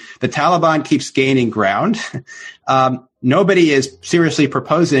 I mean, the Taliban keeps gaining ground. Nobody is seriously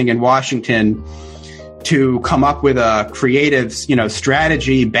proposing in Washington to come up with a creative,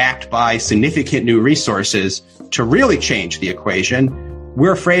 strategy backed by significant new resources to really change the equation.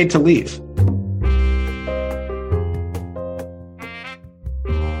 We're afraid to leave.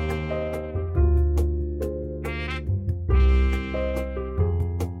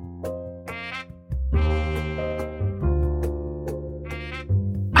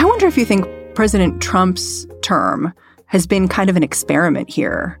 wonder if you think President Trump's term has been kind of an experiment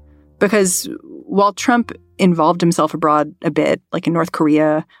here, because while Trump involved himself abroad a bit, like in North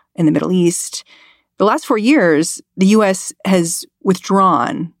Korea, in the Middle East, the last 4 years, the U.S. has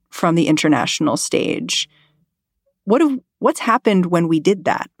withdrawn from the international stage. What's happened when we did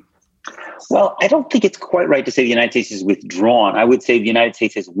that? Well, I don't think it's quite right to say the United States is withdrawn. I would say the United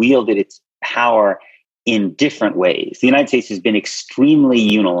States has wielded its power in different ways. The United States has been extremely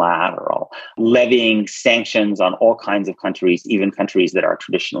unilateral, levying sanctions on all kinds of countries, even countries that are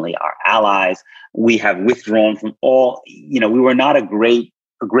traditionally our allies. We have withdrawn from all, we were not great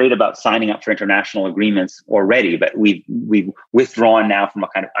about signing up for international agreements already, but we've withdrawn now from a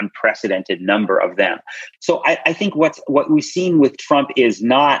kind of unprecedented number of them. So I think what we've seen with Trump is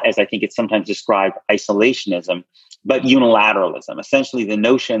not, as I think it's sometimes described, isolationism, but unilateralism. Essentially the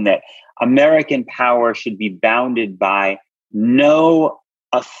notion that American power should be bounded by no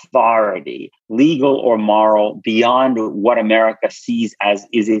authority, legal or moral, beyond what America sees as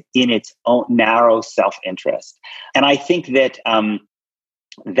is it in its own narrow self-interest. And I think that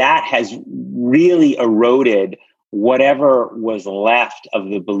that has really eroded whatever was left of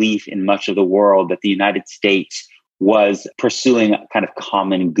the belief in much of the world that the United States was pursuing a kind of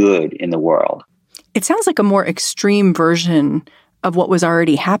common good in the world. It sounds like a more extreme version of what was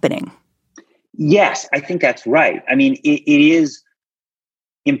already happening. Yes, I think that's right. I mean, it is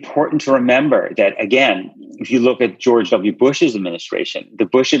important to remember that, again, if you look at George W. Bush's administration, the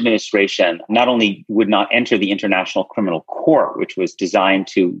Bush administration not only would not enter the International Criminal Court, which was designed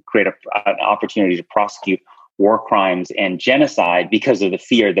to create an opportunity to prosecute war crimes and genocide because of the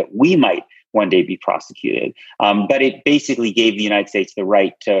fear that we might one day be prosecuted, but it basically gave the United States the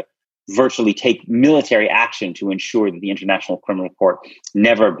right to virtually take military action to ensure that the International Criminal Court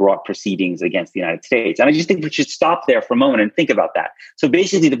never brought proceedings against the United States. And I just think we should stop there for a moment and think about that. So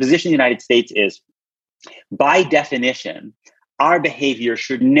basically, the position of the United States is, by definition, our behavior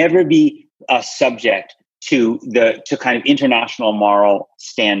should never be subject to kind of international moral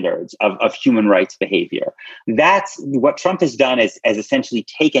standards of human rights behavior. That's what Trump has done, is essentially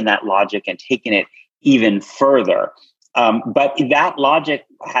taken that logic and taken it even further. But that logic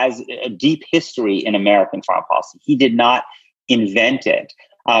has a deep history in American foreign policy. He did not invent it.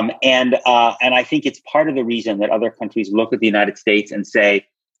 And I think it's part of the reason that other countries look at the United States and say,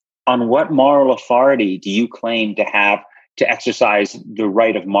 on what moral authority do you claim to have to exercise the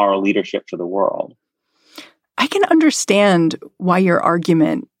right of moral leadership for the world? I can understand why your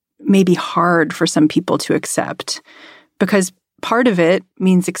argument may be hard for some people to accept, because part of it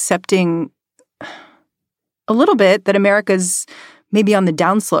means accepting a little bit that America's maybe on the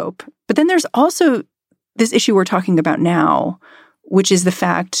downslope. But then there's also this issue we're talking about now, which is the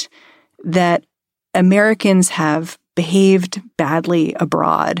fact that Americans have behaved badly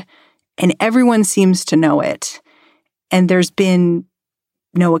abroad, and everyone seems to know it. And there's been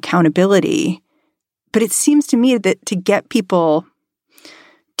no accountability. But it seems to me that to get people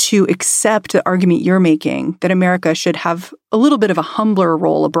to accept the argument you're making, that America should have a little bit of a humbler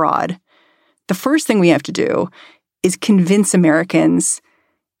role abroad, the first thing we have to do is convince Americans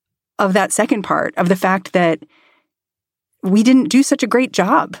of that second part, of the fact that we didn't do such a great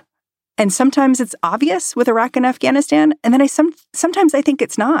job. And sometimes it's obvious with Iraq and Afghanistan, and then sometimes I think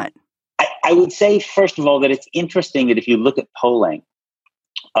it's not. I would say, first of all, that it's interesting that if you look at polling,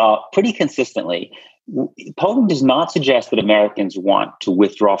 pretty consistently, polling does not suggest that Americans want to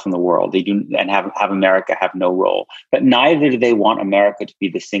withdraw from the world. They do, and have America have no role. But neither do they want America to be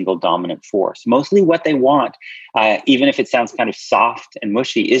the single dominant force. Mostly what they want, even if it sounds kind of soft and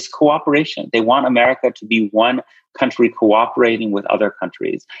mushy, is cooperation. They want America to be one country cooperating with other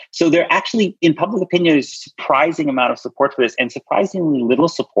countries. So there actually, in public opinion, is a surprising amount of support for this, and surprisingly little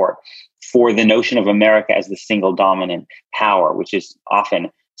support for the notion of America as the single dominant power, which is often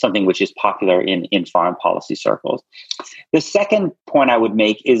something which is popular in foreign policy circles. The second point I would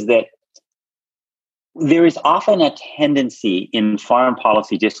make is that there is often a tendency in foreign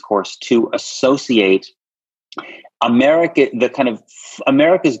policy discourse to associate America's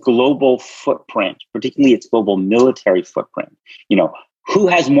global footprint, particularly its global military footprint. You know, who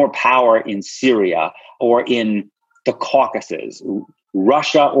has more power in Syria or in the Caucasus,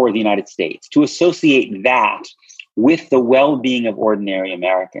 Russia or the United States, to associate that with the well-being of ordinary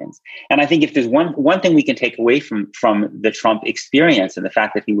Americans. And I think if there's one thing we can take away from the Trump experience and the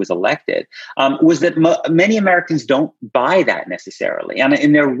fact that he was elected, was that many Americans don't buy that necessarily,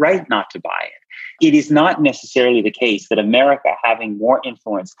 and they're right not to buy it. It is not necessarily the case that America, having more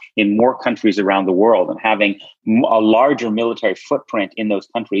influence in more countries around the world and having a larger military footprint in those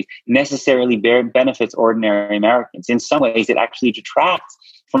countries, necessarily benefits ordinary Americans. In some ways, it actually detracts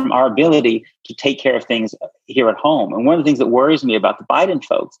from our ability to take care of things here at home. And one of the things that worries me about the Biden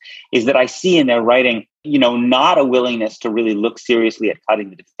folks is that I see in their writing, not a willingness to really look seriously at cutting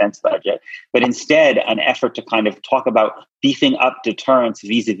the defense budget, but instead an effort to kind of talk about beefing up deterrence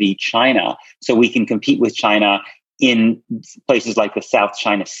vis-a-vis China so we can compete with China in places like the South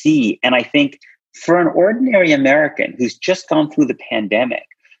China Sea. And I think for an ordinary American who's just gone through the pandemic,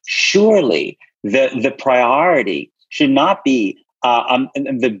 surely the priority should not be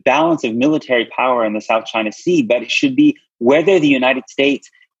the balance of military power in the South China Sea, but it should be whether the United States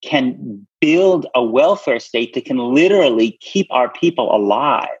can build a welfare state that can literally keep our people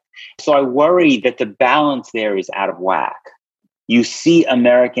alive. So I worry that the balance there is out of whack. You see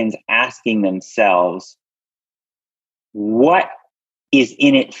Americans asking themselves, what is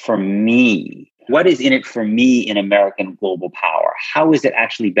in it for me? What is in it for me in American global power? How is it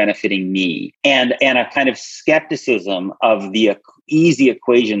actually benefiting me? And a kind of skepticism of the easy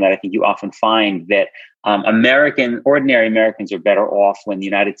equation that I think you often find that ordinary Americans are better off when the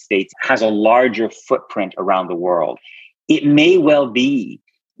United States has a larger footprint around the world. It may well be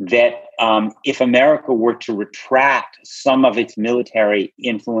that if America were to retract some of its military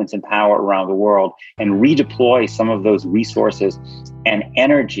influence and power around the world and redeploy some of those resources and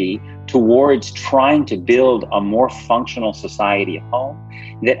energy towards trying to build a more functional society at home,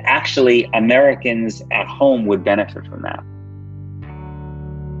 that actually Americans at home would benefit from that.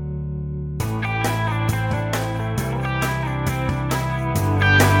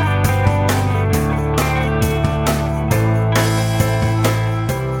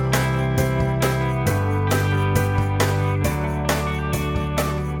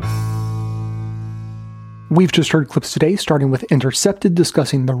 We've just heard clips today, starting with Intercepted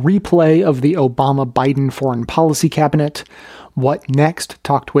discussing the replay of the Obama-Biden foreign policy cabinet. What Next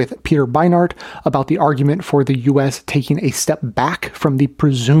talked with Peter Beinart about the argument for the U.S. taking a step back from the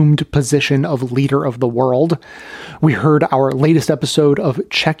presumed position of leader of the world. We heard our latest episode of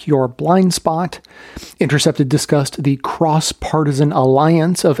Check Your Blind Spot. Intercepted discussed the cross-partisan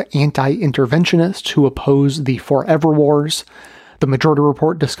alliance of anti-interventionists who oppose the Forever Wars. The Majority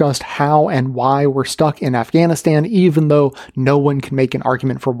Report discussed how and why we're stuck in Afghanistan, even though no one can make an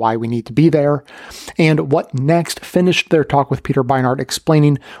argument for why we need to be there. And What Next finished their talk with Peter Beinart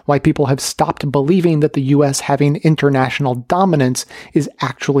explaining why people have stopped believing that the U.S. having international dominance is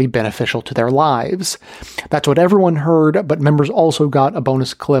actually beneficial to their lives. That's what everyone heard, but members also got a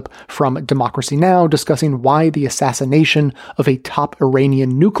bonus clip from Democracy Now! Discussing why the assassination of a top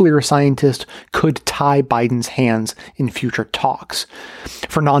Iranian nuclear scientist could tie Biden's hands in future talks.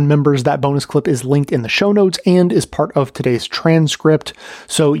 For non-members, that bonus clip is linked in the show notes and is part of today's transcript,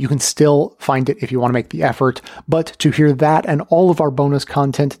 so you can still find it if you want to make the effort. But to hear that and all of our bonus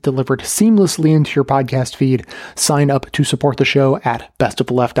content delivered seamlessly into your podcast feed, sign up to support the show at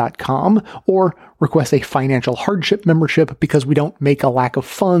bestoftheleft.com or request a financial hardship membership because we don't make a lack of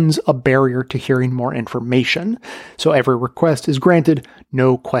funds a barrier to hearing more information. So every request is granted,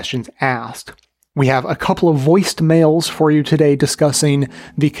 no questions asked. We have a couple of voiced mails for you today discussing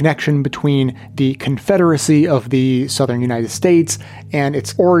the connection between the Confederacy of the Southern United States and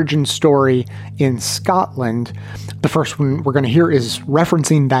its origin story in Scotland. The first one we're going to hear is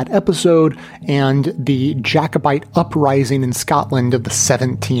referencing that episode and the Jacobite uprising in Scotland of the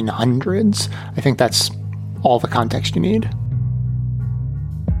 1700s. I think that's all the context you need.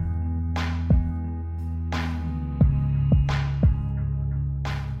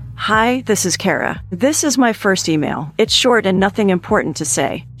 Hi, this is Kara. This is my first email. It's short and nothing important to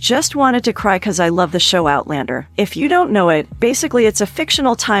say. Just wanted to cry because I love the show Outlander. If you don't know it, basically it's a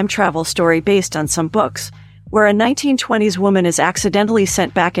fictional time travel story based on some books, where a 1920s woman is accidentally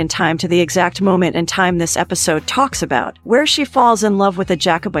sent back in time to the exact moment in time this episode talks about, where she falls in love with a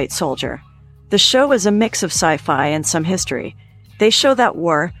Jacobite soldier. The show is a mix of sci-fi and some history. They show that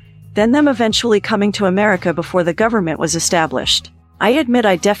war, then them eventually coming to America before the government was established. I admit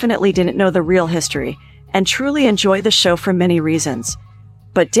I definitely didn't know the real history, and truly enjoy the show for many reasons.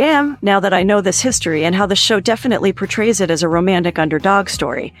 But damn, now that I know this history and how the show definitely portrays it as a romantic underdog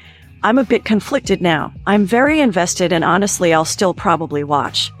story, I'm a bit conflicted now. I'm very invested and honestly I'll still probably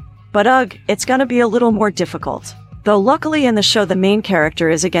watch. But ugh, it's gonna be a little more difficult. Though luckily in the show the main character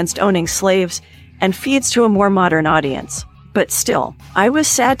is against owning slaves and feeds to a more modern audience. But still, I was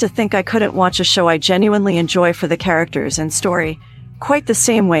sad to think I couldn't watch a show I genuinely enjoy for the characters and story quite the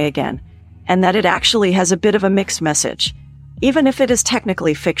same way again, and that it actually has a bit of a mixed message, even if it is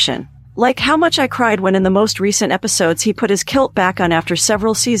technically fiction. Like how much I cried when in the most recent episodes he put his kilt back on after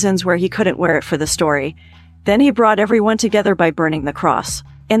several seasons where he couldn't wear it for the story. Then he brought everyone together by burning the cross.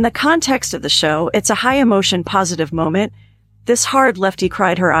 In the context of the show, it's a high-emotion positive moment, This hard lefty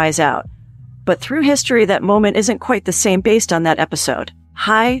cried her eyes out. But through history, that moment isn't quite the same based on that episode.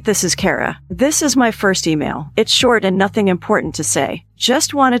 Hi, this is Kara. This is my first email. It's short and nothing important to say.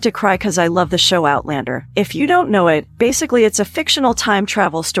 Just wanted to cry because I love the show Outlander. If you don't know it, basically it's a fictional time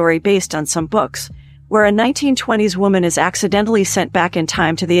travel story based on some books, where a 1920s woman is accidentally sent back in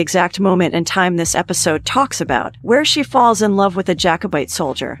time to the exact moment in time this episode talks about, where she falls in love with a Jacobite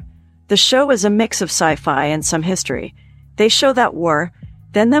soldier. The show is a mix of sci-fi and some history. They show that war,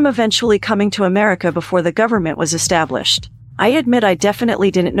 then them eventually coming to America before the government was established. I admit I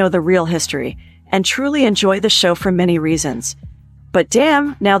definitely didn't know the real history, and truly enjoy the show for many reasons. But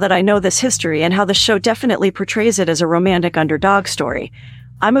damn, now that I know this history and how the show definitely portrays it as a romantic underdog story,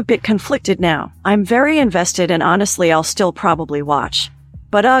 I'm a bit conflicted now. I'm very invested and honestly I'll still probably watch.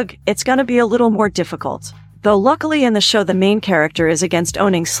 But ugh, it's gonna be a little more difficult. Though luckily in the show the main character is against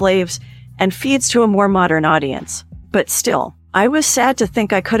owning slaves and feeds to a more modern audience. But still, I was sad to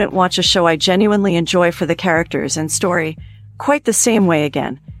think I couldn't watch a show I genuinely enjoy for the characters and story quite the same way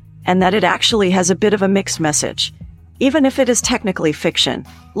again, and that it actually has a bit of a mixed message, even if it is technically fiction.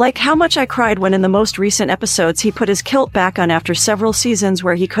 Like how much I cried when in the most recent episodes he put his kilt back on after several seasons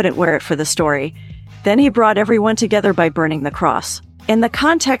where he couldn't wear it for the story. Then he brought everyone together by burning the cross. In the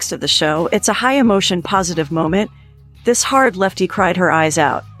context of the show, it's a high-emotion positive moment. This hard lefty cried her eyes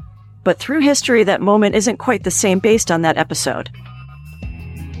out. But through history, that moment isn't quite the same based on that episode.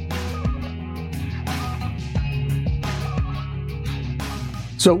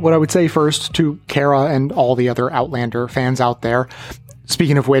 So what I would say first to Kara and all the other Outlander fans out there,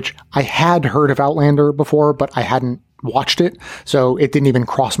 speaking of which, I had heard of Outlander before, but I hadn't watched it, so it didn't even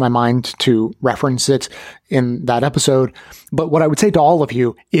cross my mind to reference it in that episode. But what I would say to all of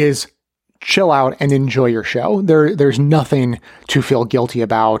you is chill out and enjoy your show. There's nothing to feel guilty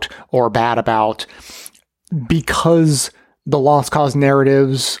about or bad about, because the Lost Cause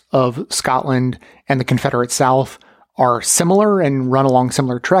narratives of Scotland and the Confederate South are similar and run along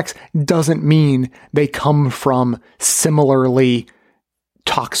similar tracks doesn't mean they come from similarly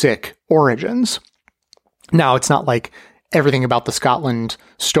toxic origins. Now, it's not like everything about the Scotland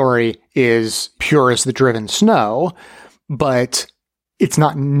story is pure as the driven snow, but it's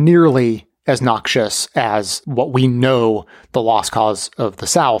not nearly as noxious as what we know the Lost Cause of the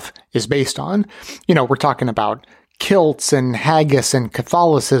South is based on. You know, we're talking about kilts and haggis and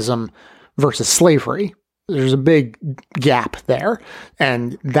Catholicism versus slavery. There's a big gap there,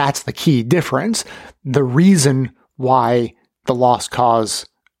 and that's the key difference. The reason why the Lost Cause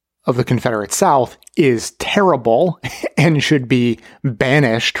of the Confederate South is terrible and should be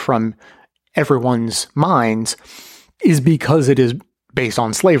banished from everyone's minds is because it is based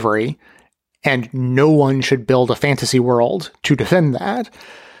on slavery, and no one should build a fantasy world to defend that.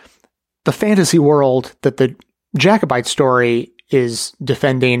 The fantasy world that the Jacobite story is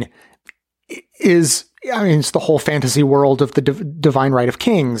defending is, I mean, it's the whole fantasy world of the divine right of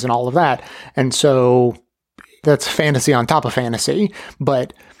kings and all of that. And so that's fantasy on top of fantasy.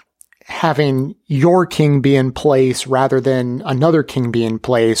 But having your king be in place rather than another king be in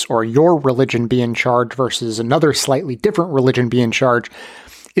place, or your religion be in charge versus another slightly different religion be in charge,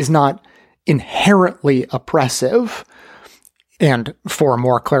 is not inherently oppressive. And for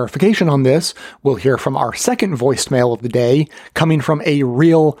more clarification on this, we'll hear from our second voicemail of the day, coming from a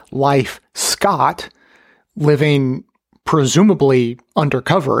real-life Scot living presumably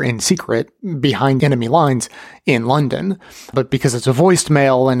undercover in secret behind enemy lines in London. But because it's a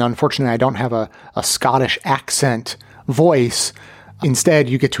voicemail, and unfortunately I don't have a Scottish accent voice, instead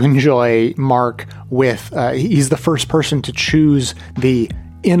you get to enjoy Mark with, he's the first person to choose the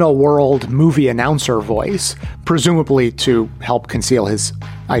In a World movie announcer voice, presumably to help conceal his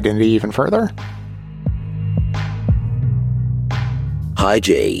identity even further. Hi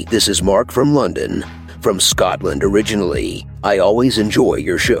Jay, this is Mark from London. From Scotland originally. I always enjoy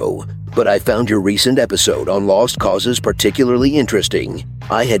your show, but I found your recent episode on Lost Causes particularly interesting.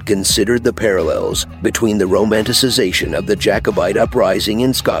 I had considered the parallels between the romanticization of the Jacobite uprising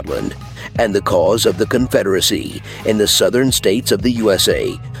in Scotland and the cause of the Confederacy in the southern states of the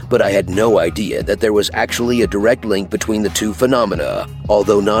USA, but I had no idea that there was actually a direct link between the two phenomena,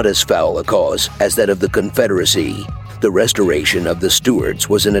 although not as foul a cause as that of the Confederacy. The restoration of the Stuarts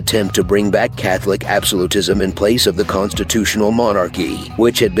was an attempt to bring back Catholic absolutism in place of the constitutional monarchy,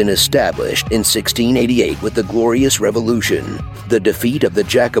 which had been established in 1688 with the Glorious Revolution. The defeat of the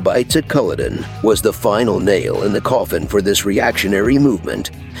Jacobites at Culloden was the final nail in the coffin for this reactionary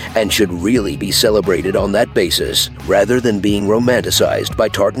movement, and should really be celebrated on that basis, rather than being romanticized by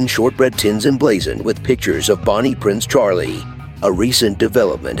tartan shortbread tins emblazoned with pictures of Bonnie Prince Charlie. A recent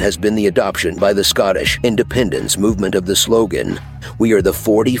development has been the adoption by the Scottish independence movement of the slogan, "We are the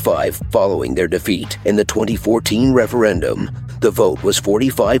 45," following their defeat in the 2014 referendum. The vote was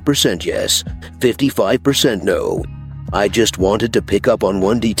 45% yes, 55% no. I just wanted to pick up on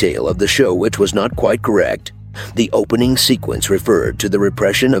one detail of the show which was not quite correct. The opening sequence referred to the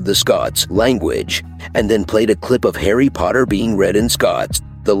repression of the Scots language, and then played a clip of Harry Potter being read in Scots.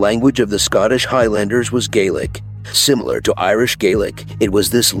 The language of the Scottish Highlanders was Gaelic. Similar to Irish Gaelic, it was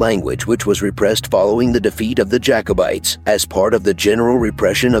this language which was repressed following the defeat of the Jacobites as part of the general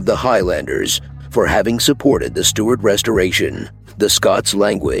repression of the Highlanders for having supported the Stuart Restoration. The Scots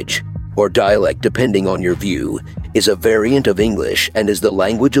language, or dialect depending on your view, is a variant of English and is the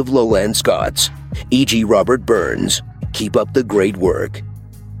language of Lowland Scots. E.g. Robert Burns. Keep up the great work.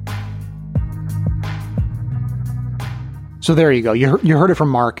 So there you go. You heard it from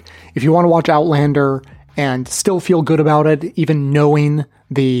Mark. If you want to watch Outlander and still feel good about it, even knowing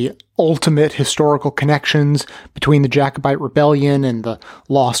the ultimate historical connections between the Jacobite Rebellion and the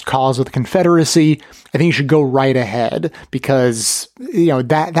lost cause of the Confederacy, I think you should go right ahead, because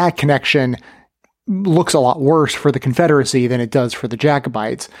that connection looks a lot worse for the Confederacy than it does for the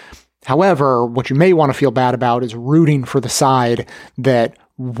Jacobites. However, what you may want to feel bad about is rooting for the side that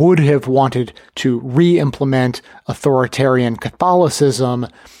would have wanted to re-implement authoritarian Catholicism,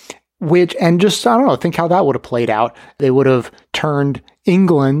 think how that would have played out. They would have turned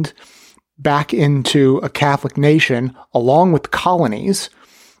England back into a Catholic nation along with the colonies.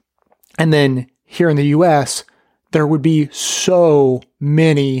 And then here in the US, there would be so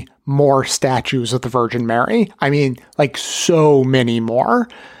many more statues of the Virgin Mary. I mean, like so many more.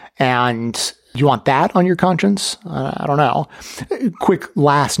 And you want that on your conscience? I don't know. Quick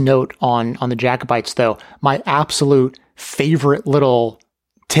last note on the Jacobites, though. My absolute favorite little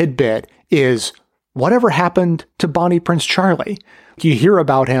tidbit is whatever happened to Bonnie Prince Charlie? You hear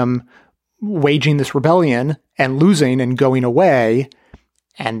about him waging this rebellion and losing and going away.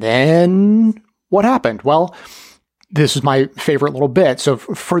 And then what happened? Well, this is my favorite little bit. So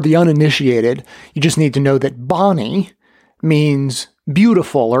for the uninitiated, you just need to know that Bonnie means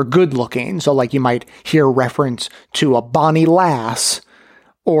beautiful or good looking. So like you might hear reference to a bonny lass,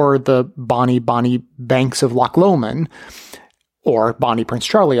 or the Bonnie Banks of Loch Lomond, or Bonnie Prince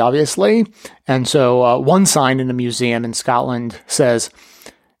Charlie, obviously. And so one sign in a museum in Scotland says,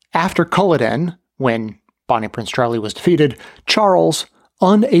 after Culloden, when Bonnie Prince Charlie was defeated, Charles,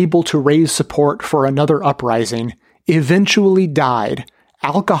 unable to raise support for another uprising, eventually died,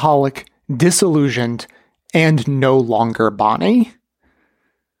 alcoholic, disillusioned, and no longer Bonnie.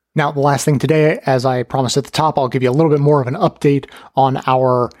 Now, the last thing today, as I promised at the top, I'll give you a little bit more of an update on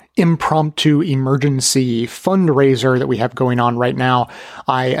our impromptu emergency fundraiser that we have going on right now.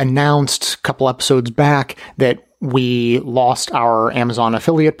 I announced a couple episodes back that we lost our Amazon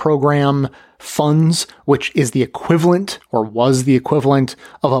affiliate program funds, which is the equivalent, or was the equivalent,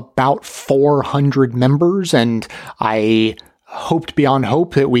 of about 400 members. And I hoped beyond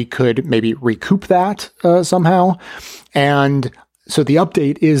hope that we could maybe recoup that somehow. And so the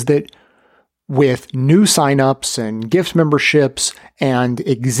update is that with new signups and gift memberships and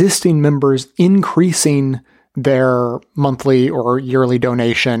existing members increasing their monthly or yearly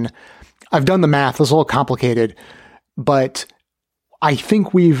donation, I've done the math. It's a little complicated, but I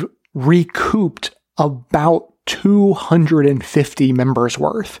think we've recouped about 250 members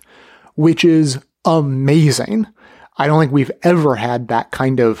worth, which is amazing. I don't think we've ever had that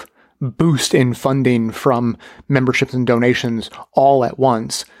kind of boost in funding from memberships and donations all at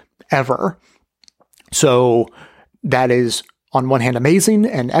once, ever. So that is, on one hand, amazing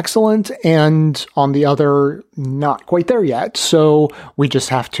and excellent, and on the other, not quite there yet. So we just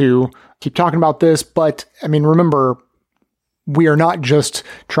have to keep talking about this. But I mean, remember, we are not just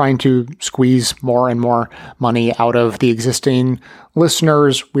trying to squeeze more and more money out of the existing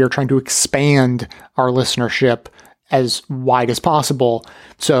listeners. We are trying to expand our listenership as wide as possible.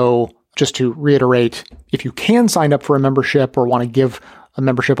 So just to reiterate, if you can sign up for a membership or want to give a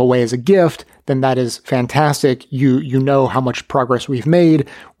membership away as a gift, then that is fantastic. You know how much progress we've made.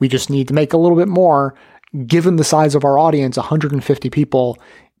 We just need to make a little bit more. Given the size of our audience, 150 people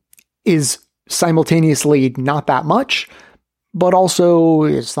is simultaneously not that much, but also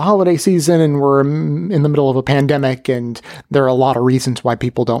it's the holiday season and we're in the middle of a pandemic, and there are a lot of reasons why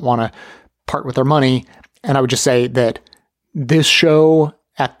people don't want to part with their money. And I would just say that this show,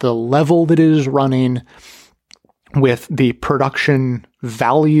 at the level that it is running, with the production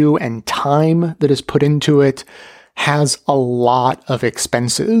value and time that is put into it, has a lot of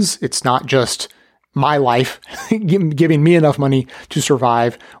expenses. It's not just my life giving me enough money to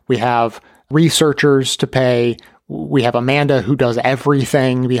survive. We have researchers to pay. We have Amanda who does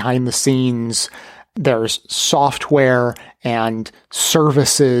everything behind the scenes. There's software and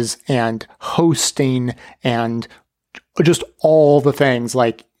services and hosting and just all the things.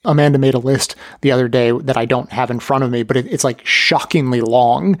 Like, Amanda made a list the other day that I don't have in front of me, but it's like shockingly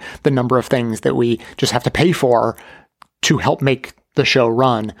long, the number of things that we just have to pay for to help make the show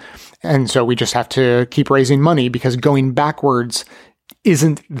run. And so we just have to keep raising money because going backwards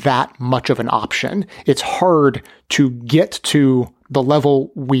isn't that much of an option. It's hard to get to the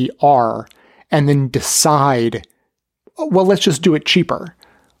level we are and then decide, well, let's just do it cheaper.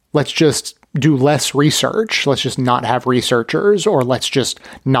 Let's just do less research. Let's just not have researchers, or let's just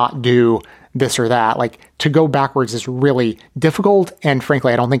not do this or that. Like, to go backwards is really difficult. And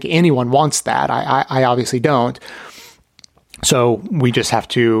frankly, I don't think anyone wants that. I obviously don't. So we just have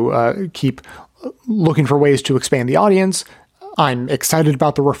to keep looking for ways to expand the audience. I'm excited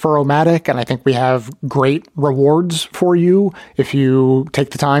about the Referomatic, and I think we have great rewards for you if you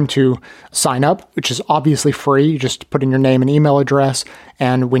take the time to sign up, which is obviously free. You just put in your name and email address,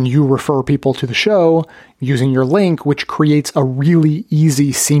 and when you refer people to the show using your link, which creates a really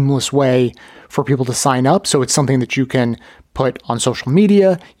easy, seamless way for people to sign up. So it's something that you can put on social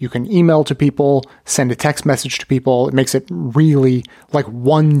media, you can email to people, send a text message to people. It makes it really like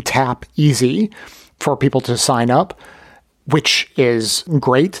one tap easy for people to sign up, which is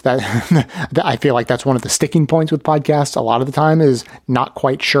great. That I feel like that's one of the sticking points with podcasts a lot of the time, is not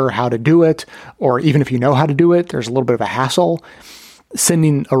quite sure how to do it, or even if you know how to do it, there's a little bit of a hassle.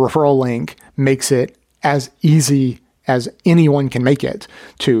 Sending a referral link makes it as easy as anyone can make it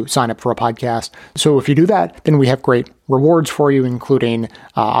to sign up for a podcast. So if you do that, then we have great rewards for you, including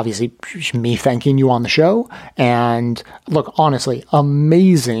obviously me thanking you on the show. And look, honestly,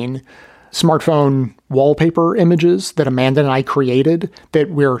 amazing smartphone wallpaper images that Amanda and I created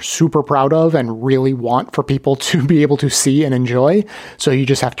that we're super proud of and really want for people to be able to see and enjoy. So you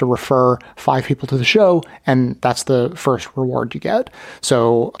just have to refer 5 people to the show, and that's the first reward you get.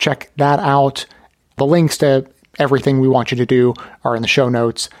 So check that out. The links to everything we want you to do are in the show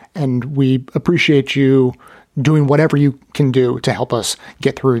notes, and we appreciate you doing whatever you can do to help us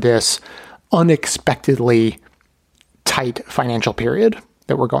get through this unexpectedly tight financial period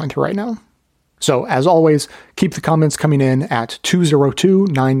that we're going through right now. So as always, keep the comments coming in at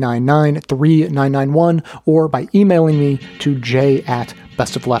 202-999-3991 or by emailing me to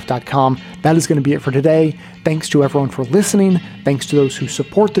j@bestofleft.com. That is going to be it for today. Thanks to everyone for listening. Thanks to those who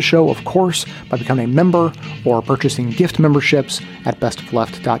support the show, of course, by becoming a member or purchasing gift memberships at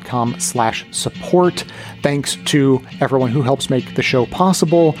bestofleft.com/support. Thanks to everyone who helps make the show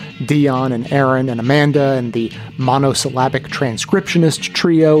possible, Dion and Aaron and Amanda and the monosyllabic transcriptionist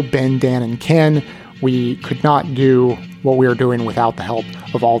trio, Ben, Dan, and Ken. We could not do what we are doing without the help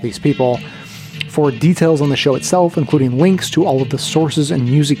of all these people. For details on the show itself, including links to all of the sources and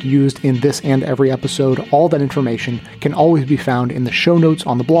music used in this and every episode, all that information can always be found in the show notes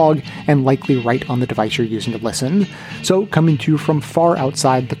on the blog and likely right on the device you're using to listen. So, coming to you from far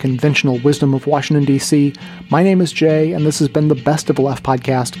outside the conventional wisdom of Washington, D.C., my name is Jay, and this has been the Best of Left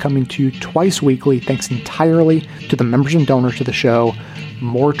podcast, coming to you twice weekly, thanks entirely to the members and donors to the show.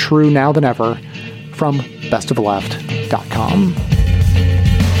 More true now than ever, from bestofleft.com.